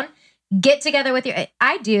alone, get together with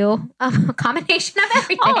I do a combination of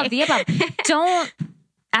everything. All of the above.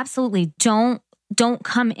 Don't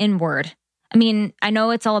come inward. I mean, I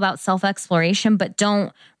know it's all about self-exploration, but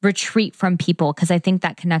don't retreat from people, because I think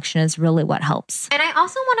that connection is really what helps. And I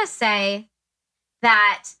also want to say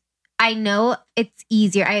that I know it's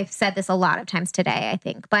easier. I've said this a lot of times today, I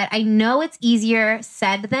think, but I know it's easier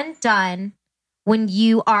said than done when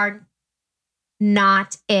you are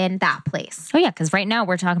not in that place. Oh, yeah, because right now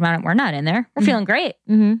we're talking about it. We're not in there. We're feeling great.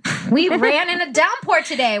 Mm-hmm. We ran in a downpour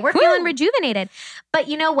today. We're feeling rejuvenated. But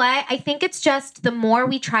you know what? I think it's just the more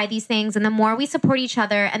we try these things and the more we support each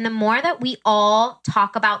other and the more that we all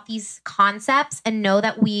talk about these concepts and know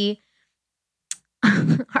that we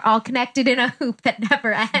are all connected in a hoop that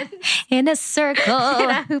never ends. In a circle. In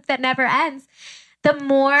a hoop that never ends. The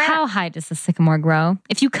more... How high does the sycamore grow?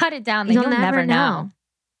 If you cut it down, then you'll never know.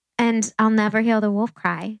 And I'll never hear the wolf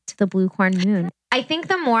cry to the blue corn moon. I think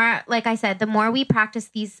the more, like I said, the more we practice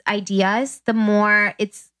these ideas, the more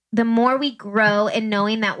we grow in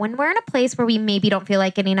knowing that when we're in a place where we maybe don't feel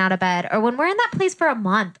like getting out of bed, or when we're in that place for a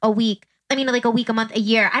month, a week, like a week, a month, a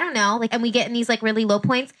year, I don't know, and we get in these like really low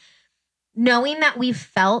points, knowing that we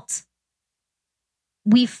felt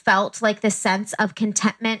like this sense of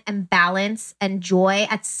contentment and balance and joy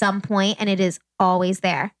at some point, and it is always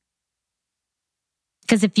there.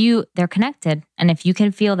 Because they're connected, and if you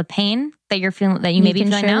can feel the pain that you're feeling, that you may be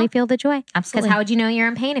feeling now, you can surely feel the joy. Absolutely. Because how would you know you're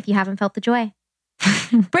in pain if you haven't felt the joy?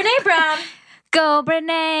 Brene Brown, go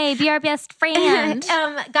Brene, be our best friend.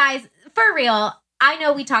 Guys, for real, I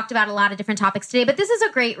know we talked about a lot of different topics today, but this is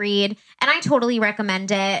a great read, and I totally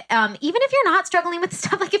recommend it. Even if you're not struggling with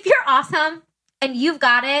stuff, like if you're awesome and you've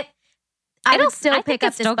got it, I would still pick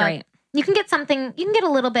up this book. Great. You can get a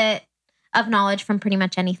little bit of knowledge from pretty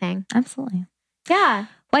much anything. Absolutely. Yeah.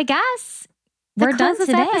 Well, I guess we're done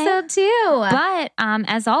today. Episode 2. But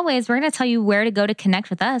as always, we're going to tell you where to go to connect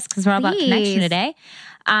with us, because we're all about connection today.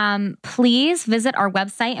 Please visit our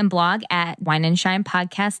website and blog at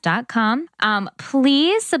wineandshinepodcast.com.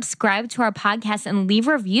 Please subscribe to our podcast and leave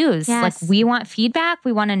reviews. Yes. Like, we want feedback.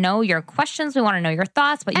 We want to know your questions. We want to know your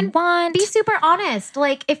thoughts, what you want. Be super honest.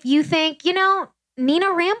 Like, if you think,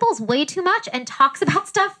 Nina rambles way too much and talks about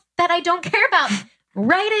stuff that I don't care about,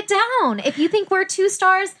 write it down. If you think we're 2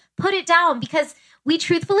 stars, put it down, because we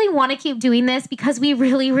truthfully want to keep doing this because we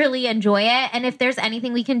really, really enjoy it. And if there's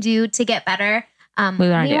anything we can do to get better, we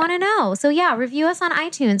want to know. So yeah, review us on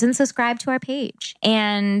iTunes and subscribe to our page.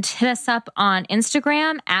 And hit us up on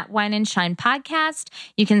Instagram at Wine and Shine Podcast.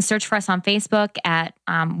 You can search for us on Facebook at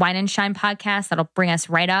Wine and Shine Podcast. That'll bring us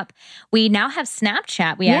right up. We now have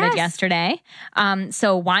Snapchat we added yesterday.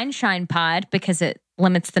 So Wine Shine Pod, because it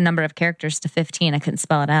limits the number of characters to 15. I couldn't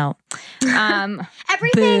spell it out.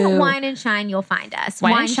 Everything Wine and Shine, you'll find us.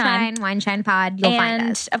 Wine Shine Pod, you'll find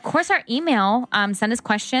us. And of course, our email, send us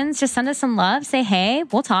questions. Just send us some love. Say, hey,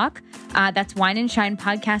 we'll talk. That's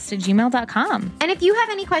wineandshinepodcast@gmail.com. And if you have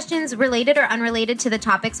any questions related or unrelated to the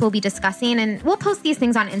topics we'll be discussing, and we'll post these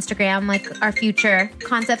things on Instagram, like our future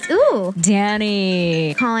concepts. Ooh.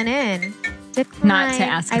 Danny. Calling in. Decline. Not to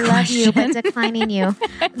ask a question. Love you, but declining you.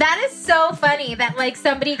 That is so funny that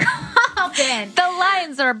somebody called in. The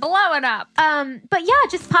lines are blowing up. But yeah,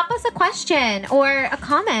 just pop us a question or a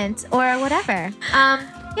comment or whatever.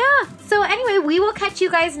 Yeah. So anyway, we will catch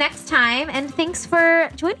you guys next time, and thanks for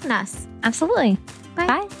joining us. Absolutely.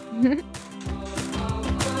 Bye. Bye.